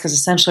supplies, because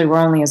essentially we're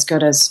only as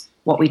good as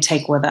what we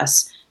take with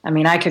us. I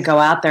mean, I could go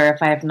out there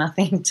if I have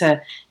nothing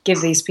to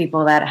give these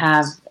people that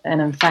have an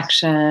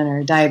infection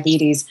or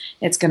diabetes,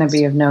 it's going to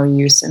be of no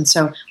use. And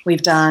so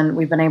we've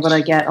been able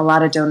to get a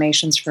lot of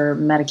donations for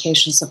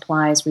medication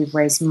supplies. We've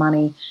raised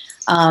money.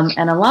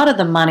 And a lot of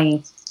the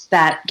money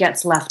that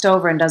gets left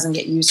over and doesn't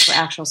get used for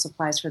actual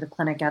supplies for the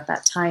clinic at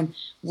that time,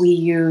 we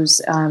use,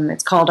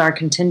 it's called our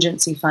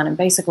contingency fund. And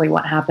basically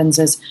what happens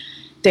is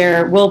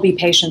there will be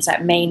patients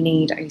that may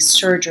need a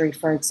surgery,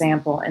 for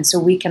example. And so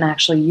we can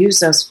actually use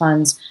those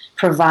funds,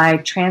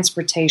 provide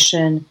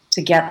transportation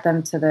to get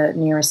them to the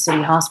nearest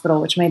city hospital,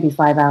 which may be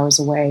 5 hours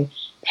away,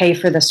 pay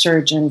for the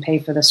surgeon, pay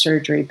for the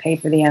surgery, pay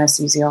for the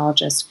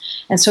anesthesiologist.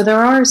 And so there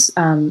are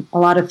a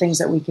lot of things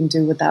that we can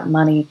do with that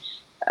money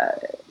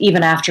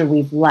even after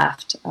we've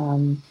left.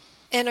 And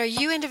are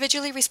you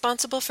individually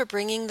responsible for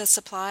bringing the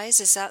supplies?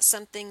 Is that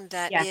something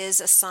that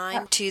is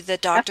assigned to the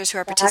doctors who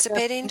are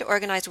participating to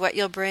organize what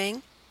you'll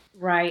bring?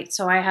 Right.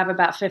 So I have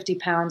about 50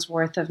 pounds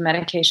worth of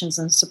medications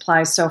and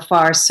supplies so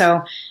far. So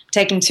I'm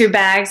taking 2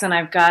 bags, and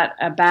I've got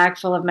a bag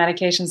full of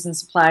medications and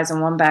supplies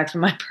and 1 bag for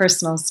my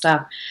personal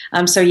stuff.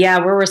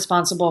 We're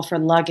responsible for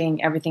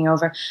lugging everything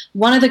over.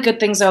 One of the good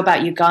things, though,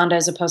 about Uganda,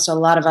 as opposed to a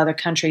lot of other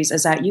countries,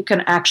 is that you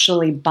can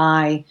actually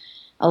buy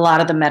a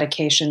lot of the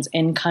medications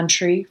in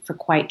country for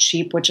quite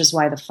cheap, which is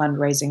why the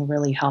fundraising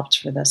really helped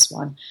for this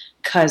one,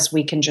 because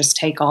we can just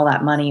take all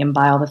that money and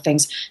buy all the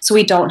things. So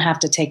we don't have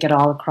to take it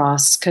all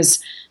across, because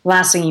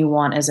last thing you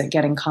want is it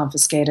getting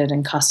confiscated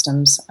in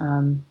customs.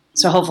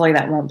 So hopefully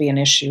that won't be an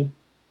issue.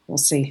 We'll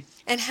see.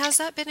 And has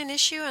that been an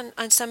issue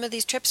on some of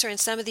these trips or in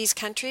some of these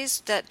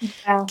countries, that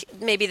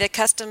maybe the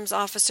customs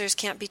officers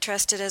can't be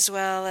trusted as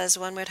well as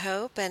one would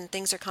hope, and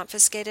things are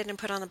confiscated and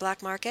put on the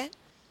black market?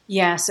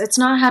 Yes, it's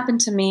not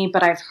happened to me,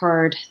 but I've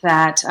heard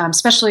that,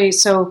 especially,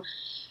 so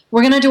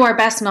we're going to do our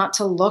best not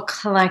to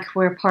look like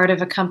we're part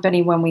of a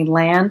company when we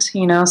land,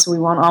 so we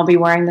won't all be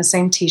wearing the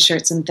same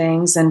T-shirts and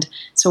things, and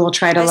so we'll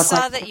try to look like...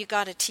 I saw that you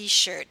got a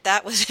T-shirt.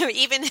 That was,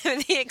 even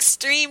the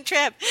extreme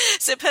trip,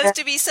 supposed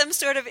to be some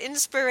sort of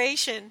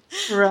inspiration.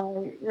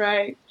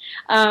 Right.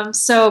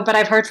 But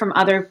I've heard from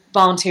other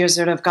volunteers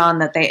that have gone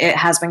that it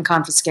has been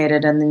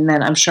confiscated, and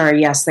then I'm sure,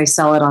 yes, they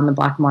sell it on the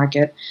black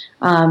market.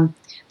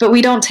 But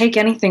we don't take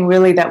anything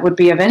really that would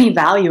be of any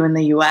value in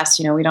the U.S.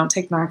 We don't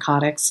take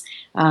narcotics.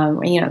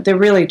 They're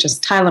really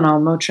just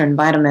Tylenol, Motrin,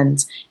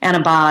 vitamins,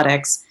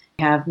 antibiotics.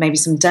 We have maybe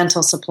some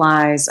dental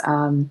supplies,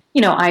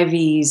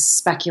 IVs,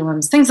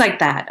 speculums, things like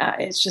that.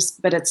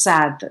 But it's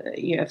sad that,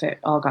 if it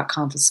all got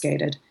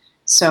confiscated.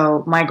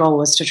 So my goal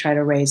was to try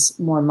to raise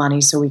more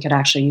money so we could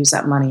actually use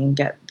that money and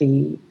get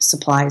the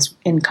supplies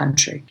in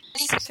country.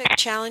 Specific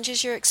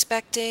challenges you're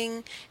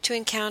expecting to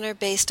encounter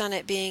based on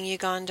it being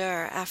Uganda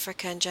or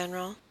Africa in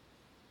general?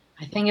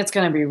 I think it's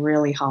going to be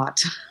really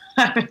hot.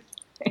 I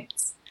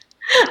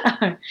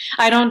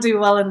don't do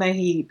well in the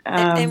heat.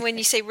 And when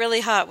you say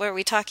really hot, what are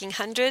we talking,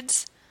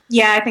 hundreds?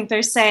 Yeah, I think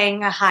they're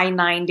saying a high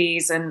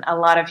 90s and a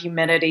lot of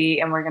humidity,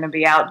 and we're going to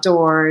be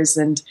outdoors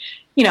and,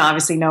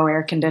 obviously no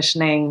air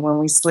conditioning when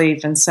we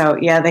sleep. And so,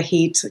 the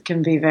heat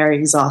can be very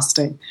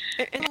exhausting.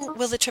 And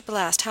will the trip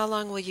last? How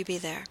long will you be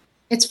there?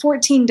 It's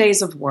 14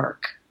 days of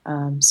work.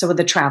 So with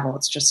the travel,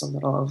 it's just a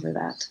little over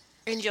that.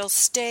 And you'll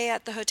stay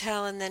at the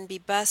hotel and then be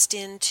bussed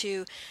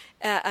into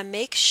a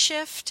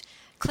makeshift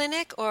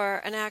clinic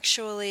or an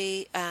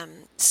actually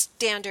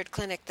standard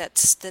clinic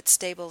that's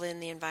stable in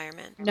the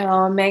environment?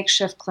 No, a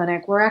makeshift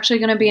clinic. We're actually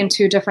going to be in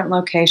 2 different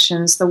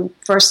locations. The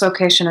first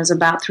location is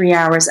about 3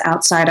 hours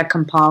outside of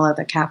Kampala,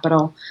 the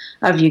capital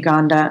of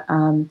Uganda.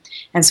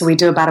 And so we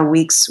do about a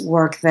week's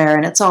work there,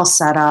 and it's all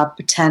set up,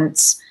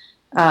 tents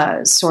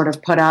sort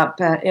of put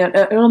up.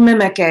 It'll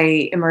mimic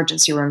a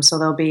emergency room, so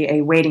there'll be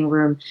a waiting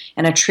room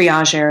and a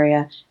triage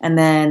area, and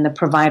then the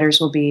providers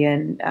will be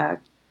in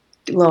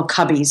little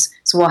cubbies,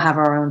 so we'll have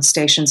our own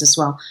stations as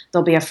well.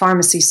 There'll be a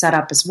pharmacy set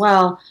up as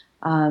well,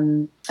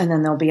 and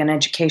then there'll be an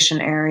education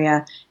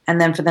area.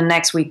 And then for the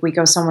next week, we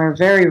go somewhere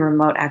very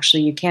remote.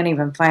 Actually, you can't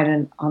even find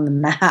it on the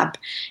map.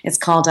 It's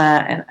called,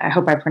 and I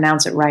hope I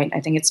pronounce it right,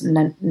 I think it's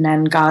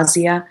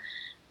Nangazia.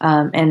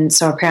 And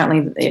so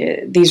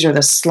apparently these are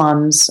the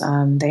slums.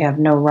 They have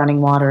no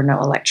running water, no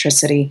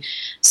electricity.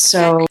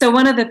 So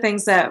one of the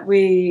things that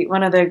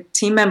one of the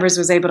team members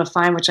was able to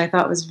find, which I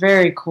thought was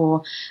very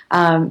cool,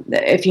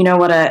 if you know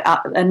what a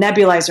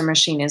nebulizer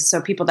machine is,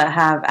 so people that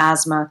have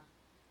asthma,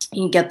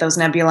 you get those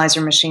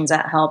nebulizer machines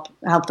that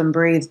help them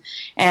breathe.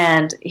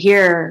 And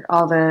here,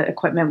 all the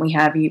equipment we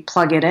have, you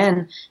plug it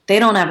in. They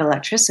don't have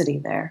electricity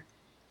there.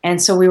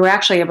 And so we were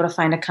actually able to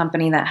find a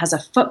company that has a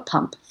foot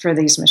pump for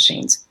these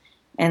machines.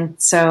 And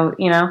so,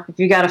 if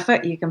you got a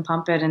foot, you can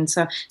pump it. And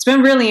so it's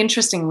been really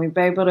interesting. We've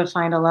been able to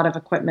find a lot of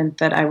equipment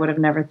that I would have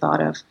never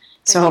thought of.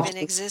 That even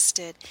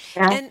existed.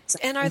 Yeah,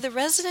 and are the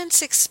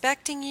residents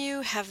expecting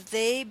you? Have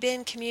they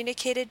been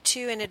communicated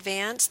to in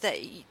advance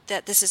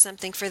that this is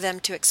something for them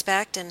to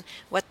expect and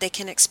what they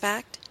can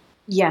expect?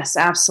 Yes,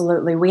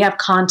 absolutely. We have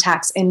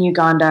contacts in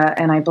Uganda,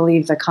 and I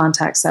believe the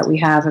contacts that we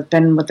have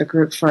been with the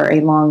group for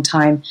a long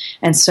time.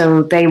 And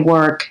so they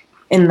work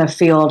in the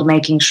field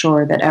making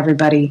sure that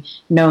everybody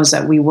knows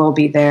that we will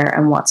be there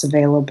and what's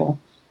available.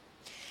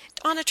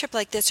 On a trip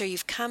like this, or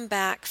you've come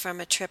back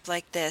from a trip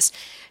like this,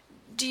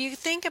 do you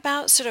think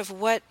about sort of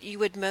what you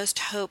would most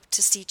hope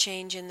to see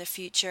change in the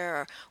future,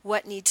 or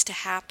what needs to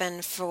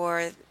happen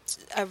for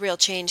a real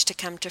change to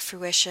come to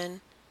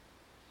fruition?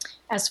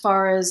 As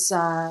far as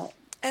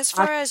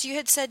you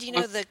had said,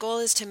 the goal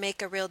is to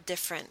make a real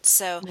difference.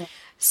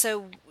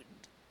 So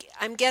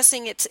I'm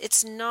guessing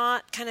it's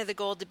not kind of the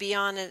goal to be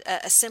on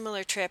a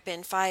similar trip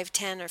in 5,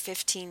 10, or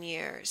 15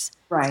 years.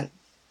 Right.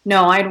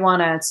 No,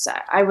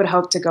 I would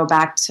hope to go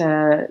back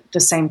to the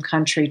same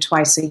country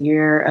twice a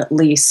year at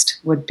least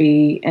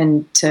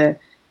and to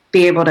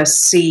be able to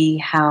see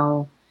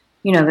how,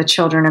 the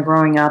children are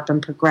growing up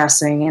and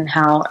progressing and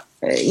how,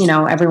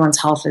 everyone's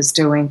health is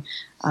doing.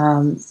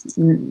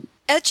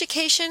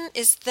 Education,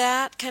 is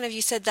that kind of,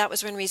 you said that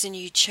was one reason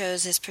you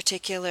chose this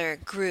particular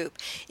group.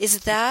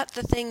 Is that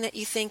the thing that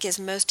you think is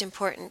most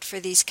important for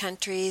these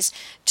countries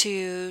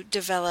to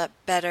develop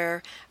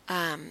better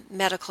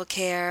medical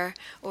care,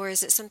 or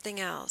is it something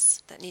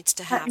else that needs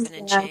to happen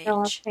and change?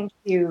 No, I think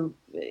you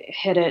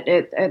hit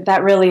it.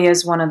 That really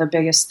is one of the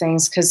biggest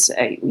things because,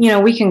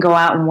 we can go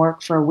out and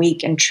work for a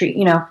week and treat,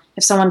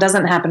 if someone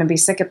doesn't happen to be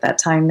sick at that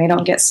time, they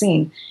don't get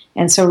seen.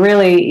 And so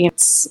really,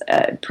 it's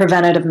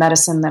preventative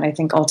medicine that I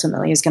think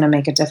ultimately is going to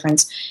make a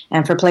difference.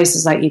 And for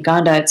places like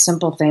Uganda, it's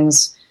simple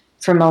things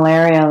for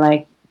malaria,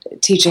 like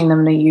teaching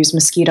them to use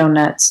mosquito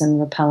nets and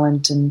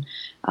repellent and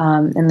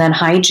then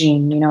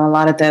hygiene. A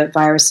lot of the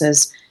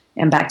viruses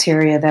and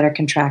bacteria that are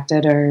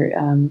contracted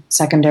are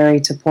secondary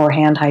to poor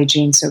hand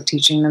hygiene, so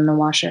teaching them to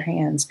wash their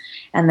hands.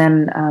 And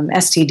then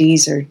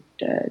STDs are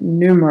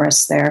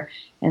numerous there,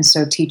 and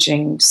so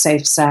teaching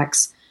safe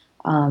sex.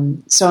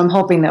 So I'm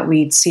hoping that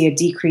we'd see a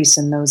decrease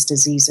in those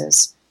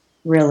diseases,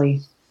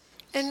 really.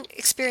 And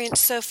experience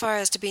so far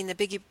as to being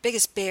the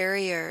biggest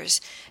barriers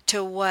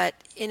to what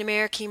in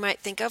America you might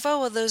think of,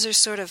 those are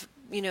sort of,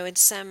 in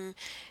some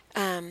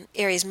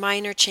areas,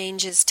 minor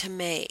changes to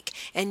make.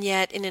 And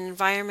yet in an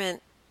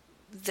environment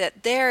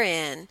that they're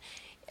in,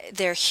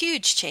 there are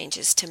huge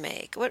changes to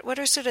make. What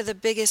are sort of the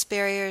biggest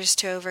barriers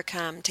to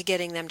overcome to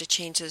getting them to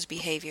change those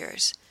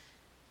behaviors?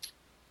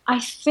 I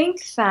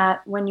think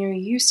that when you're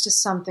used to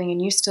something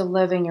and used to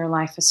living your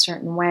life a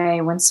certain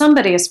way, when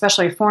somebody,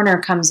 especially a foreigner,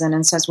 comes in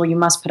and says, well, you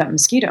must put up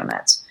mosquito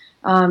nets,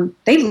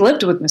 they've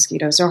lived with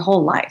mosquitoes their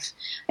whole life.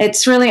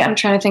 It's really, I'm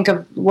trying to think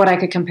of what I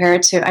could compare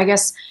it to. I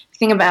guess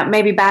think about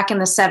maybe back in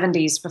the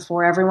 70s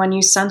before everyone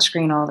used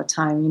sunscreen all the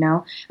time,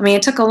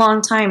 it took a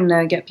long time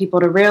to get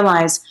people to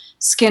realize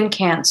skin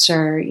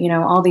cancer,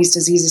 all these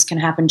diseases can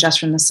happen just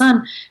from the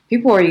sun.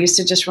 People were used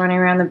to just running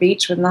around the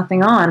beach with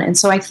nothing on. And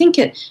so I think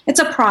it's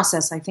a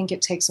process. I think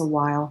it takes a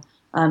while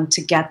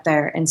to get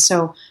there. And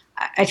so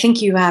I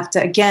think you have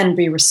to, again,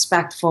 be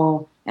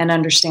respectful and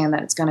understand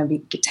that it's going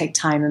to take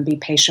time and be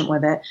patient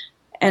with it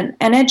and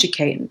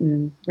educate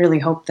and really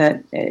hope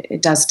that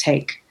it does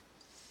take.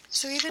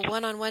 So even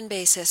one-on-one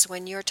basis,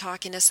 when you're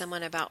talking to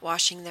someone about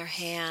washing their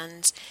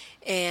hands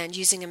and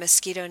using a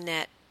mosquito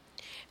net,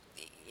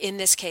 in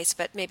this case,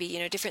 but maybe,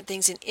 different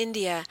things in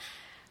India,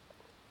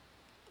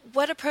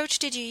 what approach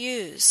did you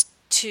use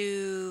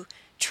to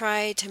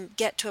try to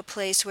get to a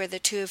place where the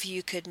two of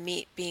you could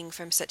meet, being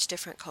from such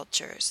different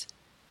cultures?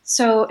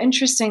 So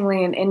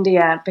interestingly, in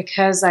India,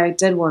 because I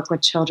did work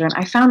with children,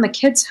 I found the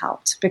kids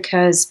helped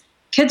because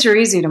kids are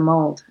easy to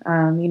mold.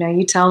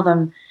 You tell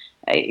them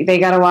they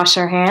got to wash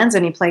their hands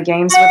and you play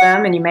games with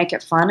them and you make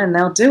it fun and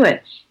they'll do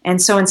it.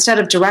 And so instead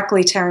of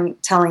directly telling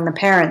the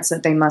parents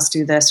that they must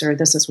do this or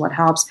this is what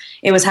helps,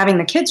 it was having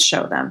the kids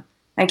show them.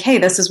 Like, hey,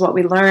 this is what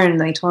we learned.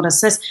 They told us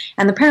this.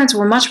 And the parents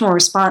were much more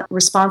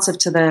responsive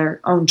to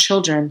their own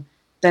children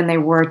than they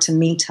were to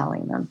me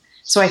telling them.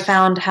 So I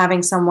found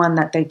having someone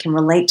that they can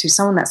relate to,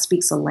 someone that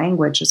speaks a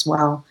language as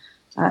well,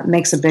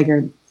 makes a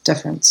bigger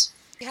difference.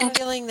 I have a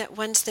feeling that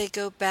once they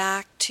go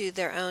back to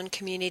their own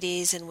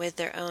communities and with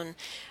their own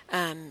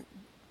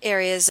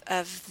areas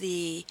of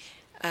the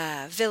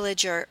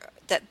village or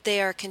that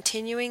they are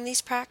continuing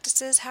these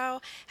practices?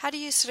 How do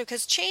you sort of,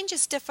 because change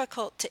is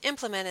difficult to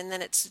implement, and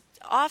then it's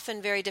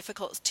often very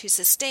difficult to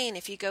sustain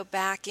if you go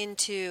back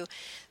into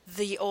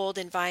the old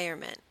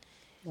environment.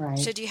 Right.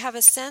 So do you have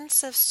a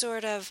sense of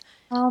sort of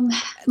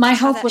my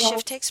how hope that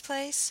shift takes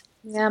place?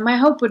 Yeah, my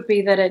hope would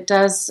be that it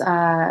does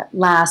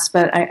last,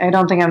 but I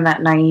don't think I'm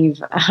that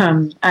naive.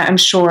 I'm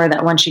sure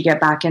that once you get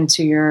back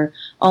into your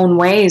own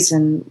ways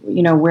and,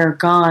 we're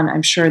gone,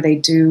 I'm sure they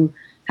do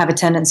have a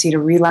tendency to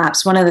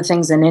relapse. One of the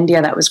things in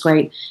India that was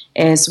great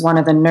is one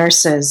of the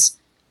nurses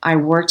I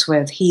worked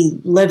with, he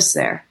lives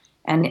there,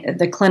 and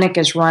the clinic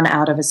is run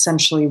out of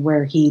essentially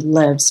where he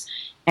lives.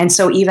 And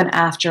so even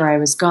after I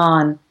was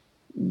gone,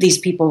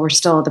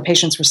 the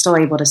patients were still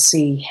able to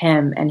see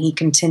him, and he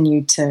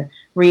continued to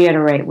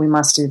reiterate, we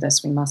must do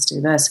this, we must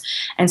do this.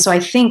 And so I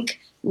think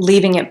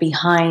leaving it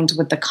behind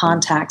with the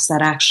contacts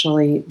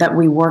that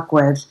we work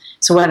with,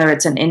 so whether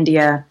it's in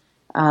India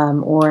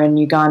or in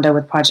Uganda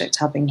with Project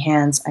Helping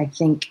Hands, I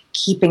think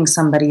keeping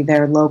somebody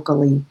there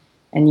locally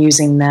and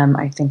using them,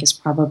 I think, is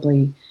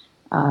probably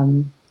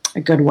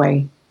a good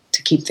way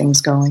to keep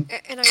things going.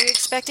 And are you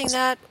expecting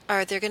that?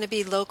 Are there going to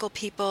be local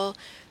people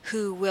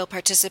who will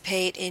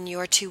participate in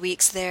your 2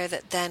 weeks there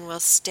that then will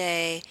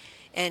stay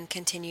and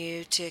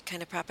continue to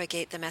kind of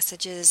propagate the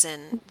messages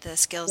and the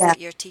skills that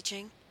you're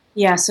teaching?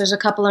 Yes, there's a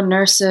couple of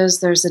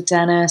nurses, there's a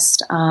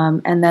dentist,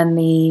 and then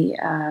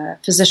the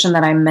physician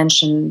that I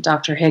mentioned,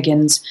 Dr.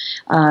 Higgins,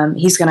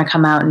 he's going to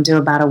come out and do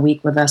about a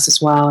week with us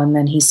as well, and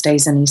then he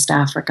stays in East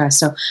Africa.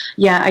 So,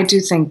 yeah, I do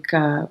think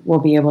we'll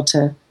be able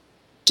to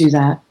do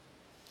that.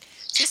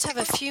 Just have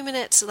a few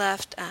minutes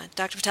left,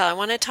 Dr. Patel. I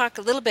want to talk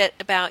a little bit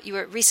about, you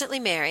were recently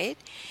married.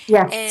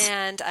 Yes.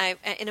 And I,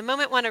 in a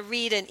moment, want to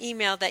read an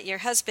email that your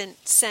husband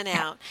sent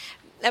out.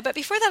 But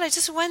before that, I was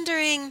just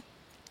wondering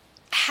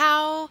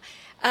how,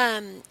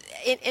 in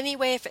any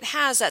way, if it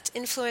has, that's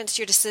influenced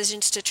your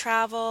decisions to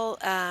travel,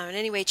 in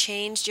any way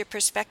changed your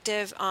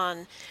perspective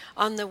on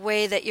the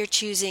way that you're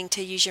choosing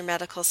to use your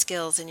medical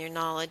skills and your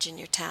knowledge and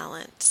your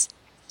talents.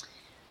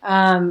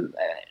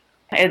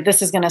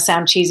 This is going to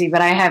sound cheesy,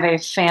 but I have a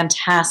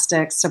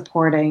fantastic,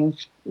 supporting,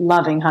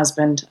 loving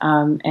husband,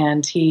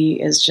 and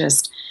he is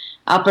just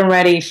up and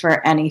ready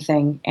for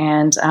anything.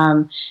 And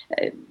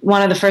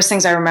one of the first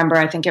things I remember,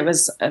 I think it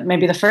was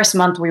maybe the first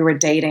month we were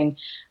dating,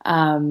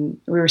 we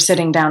were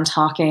sitting down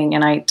talking,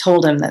 and I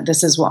told him that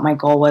this is what my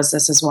goal was,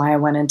 this is why I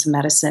went into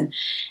medicine.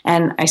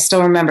 And I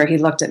still remember he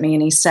looked at me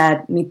and he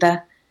said,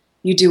 "Mita,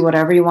 you do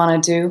whatever you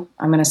want to do.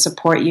 I'm going to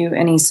support you."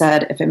 And he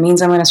said, if it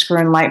means I'm going to screw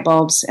in light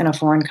bulbs in a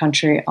foreign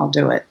country, I'll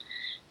do it.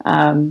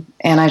 And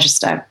I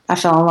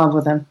fell in love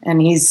with him.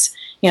 And he's,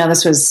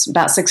 this was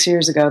about 6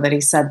 years ago that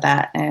he said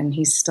that, and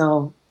he's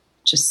still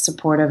just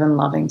supportive and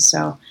loving.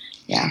 So,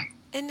 yeah.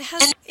 And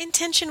has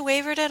intention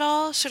wavered at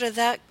all? Sort of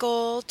that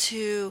goal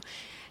to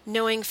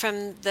knowing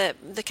from the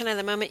kind of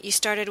the moment you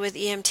started with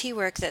EMT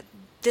work that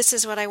this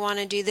is what I want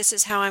to do, this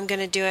is how I'm going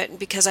to do it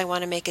because I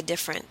want to make a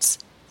difference?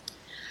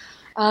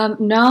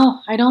 No,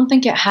 I don't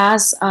think it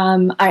has.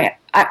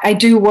 I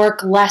do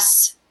work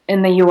less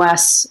in the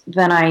U.S.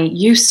 than I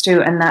used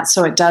to, and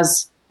so it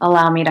does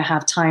allow me to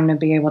have time to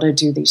be able to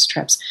do these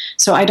trips.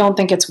 So I don't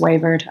think it's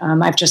wavered.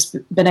 I've just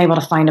been able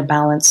to find a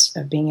balance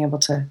of being able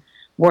to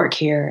work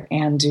here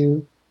and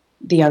do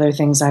the other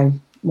things I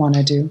want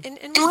to do. And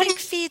what do you think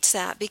feeds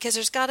that? Because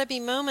there's got to be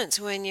moments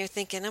when you're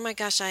thinking, oh my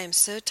gosh, I am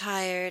so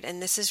tired,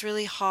 and this is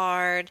really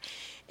hard,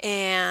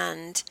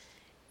 and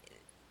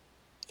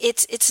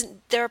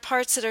there are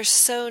parts that are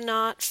so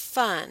not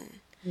fun.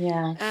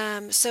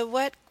 Yeah. So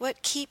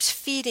what keeps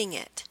feeding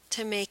it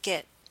to make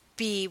it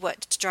be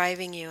what's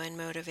driving you and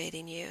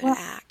motivating you to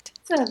act?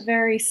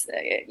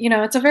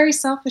 It's a very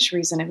selfish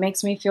reason. It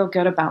makes me feel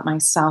good about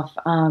myself.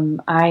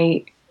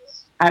 I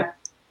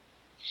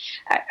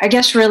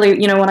guess really,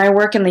 when I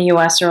work in the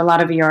U.S. or a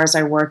lot of ERs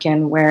I work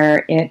in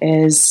where it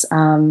is,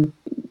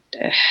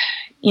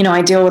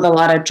 I deal with a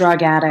lot of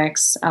drug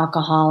addicts,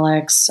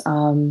 alcoholics,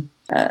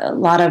 a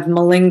lot of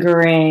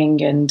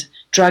malingering and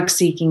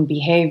drug-seeking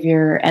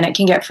behavior, and it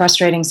can get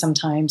frustrating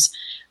sometimes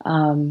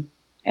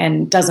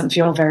and doesn't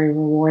feel very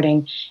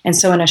rewarding. And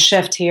so in a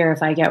shift here,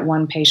 if I get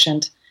one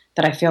patient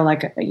that I feel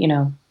like,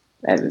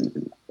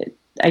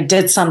 I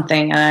did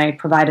something and I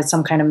provided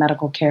some kind of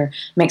medical care, it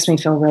makes me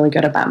feel really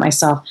good about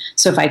myself.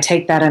 So if I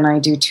take that and I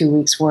do 2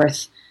 weeks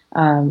worth,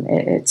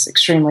 it's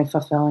extremely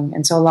fulfilling.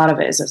 And so a lot of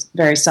it is a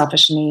very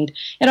selfish need.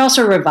 It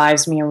also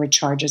revives me and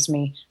recharges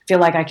me. I feel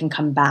like I can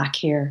come back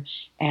here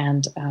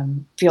and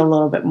feel a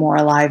little bit more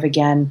alive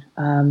again.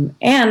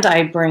 And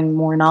I bring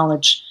more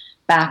knowledge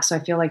back, so I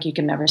feel like you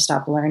can never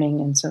stop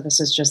learning. And so this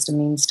is just a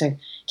means to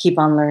keep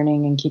on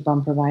learning and keep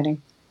on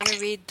providing. I'm going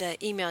to read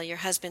the email your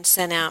husband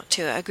sent out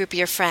to a group of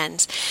your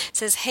friends. It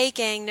says, "Hey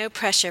gang, no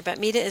pressure, but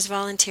Mita is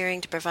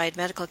volunteering to provide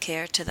medical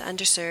care to the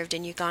underserved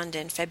in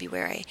Uganda in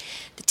February.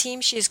 The team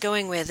she is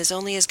going with is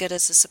only as good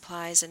as the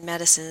supplies and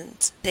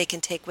medicines they can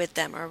take with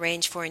them or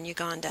arrange for in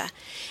Uganda.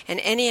 And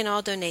any and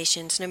all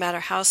donations, no matter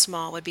how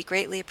small, would be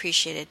greatly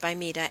appreciated by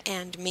Mita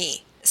and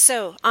me."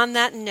 So, on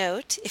that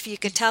note, if you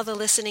could tell the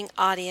listening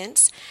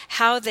audience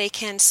how they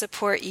can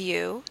support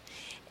you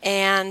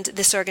and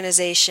this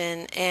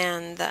organization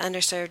and the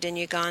underserved in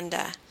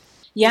Uganda.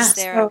 Yes. Is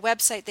there a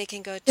website they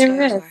can go to?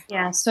 There is,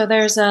 yeah. So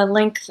there's a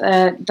link.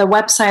 The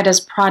website is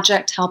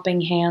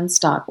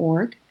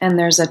projecthelpinghands.org, and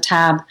there's a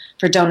tab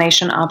for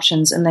donation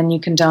options, and then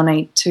you can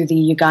donate to the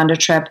Uganda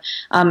trip.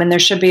 And there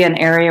should be an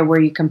area where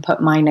you can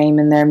put my name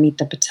in there, Meet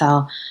the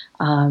Patel.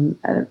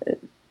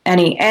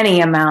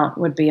 Any amount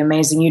would be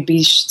amazing. You'd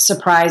be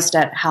surprised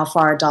at how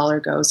far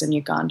 $1 goes in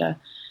Uganda.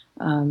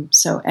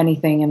 So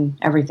anything and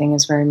everything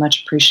is very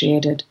much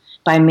appreciated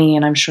by me,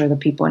 and I'm sure the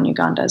people in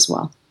Uganda as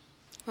well.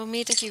 Well,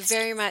 Meeta, thank you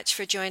very much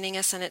for joining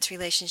us on It's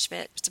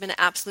Relationship. It's been an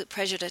absolute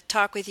pleasure to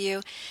talk with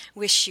you.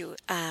 Wish you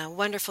a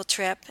wonderful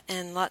trip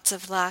and lots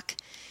of luck.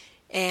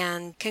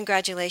 And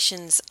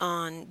congratulations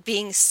on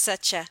being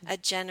such a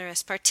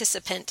generous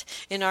participant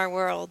in our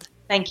world.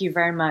 Thank you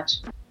very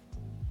much.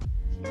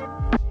 For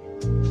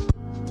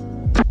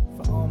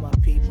all my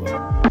people.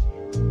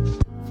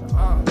 For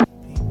all my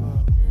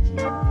people.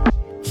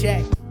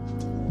 Check.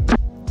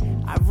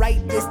 I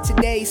write this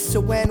today so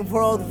when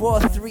World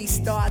War III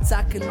starts,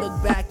 I can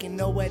look back and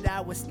know what I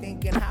was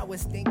thinking.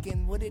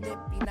 Wouldn't it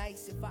be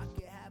nice if I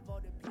could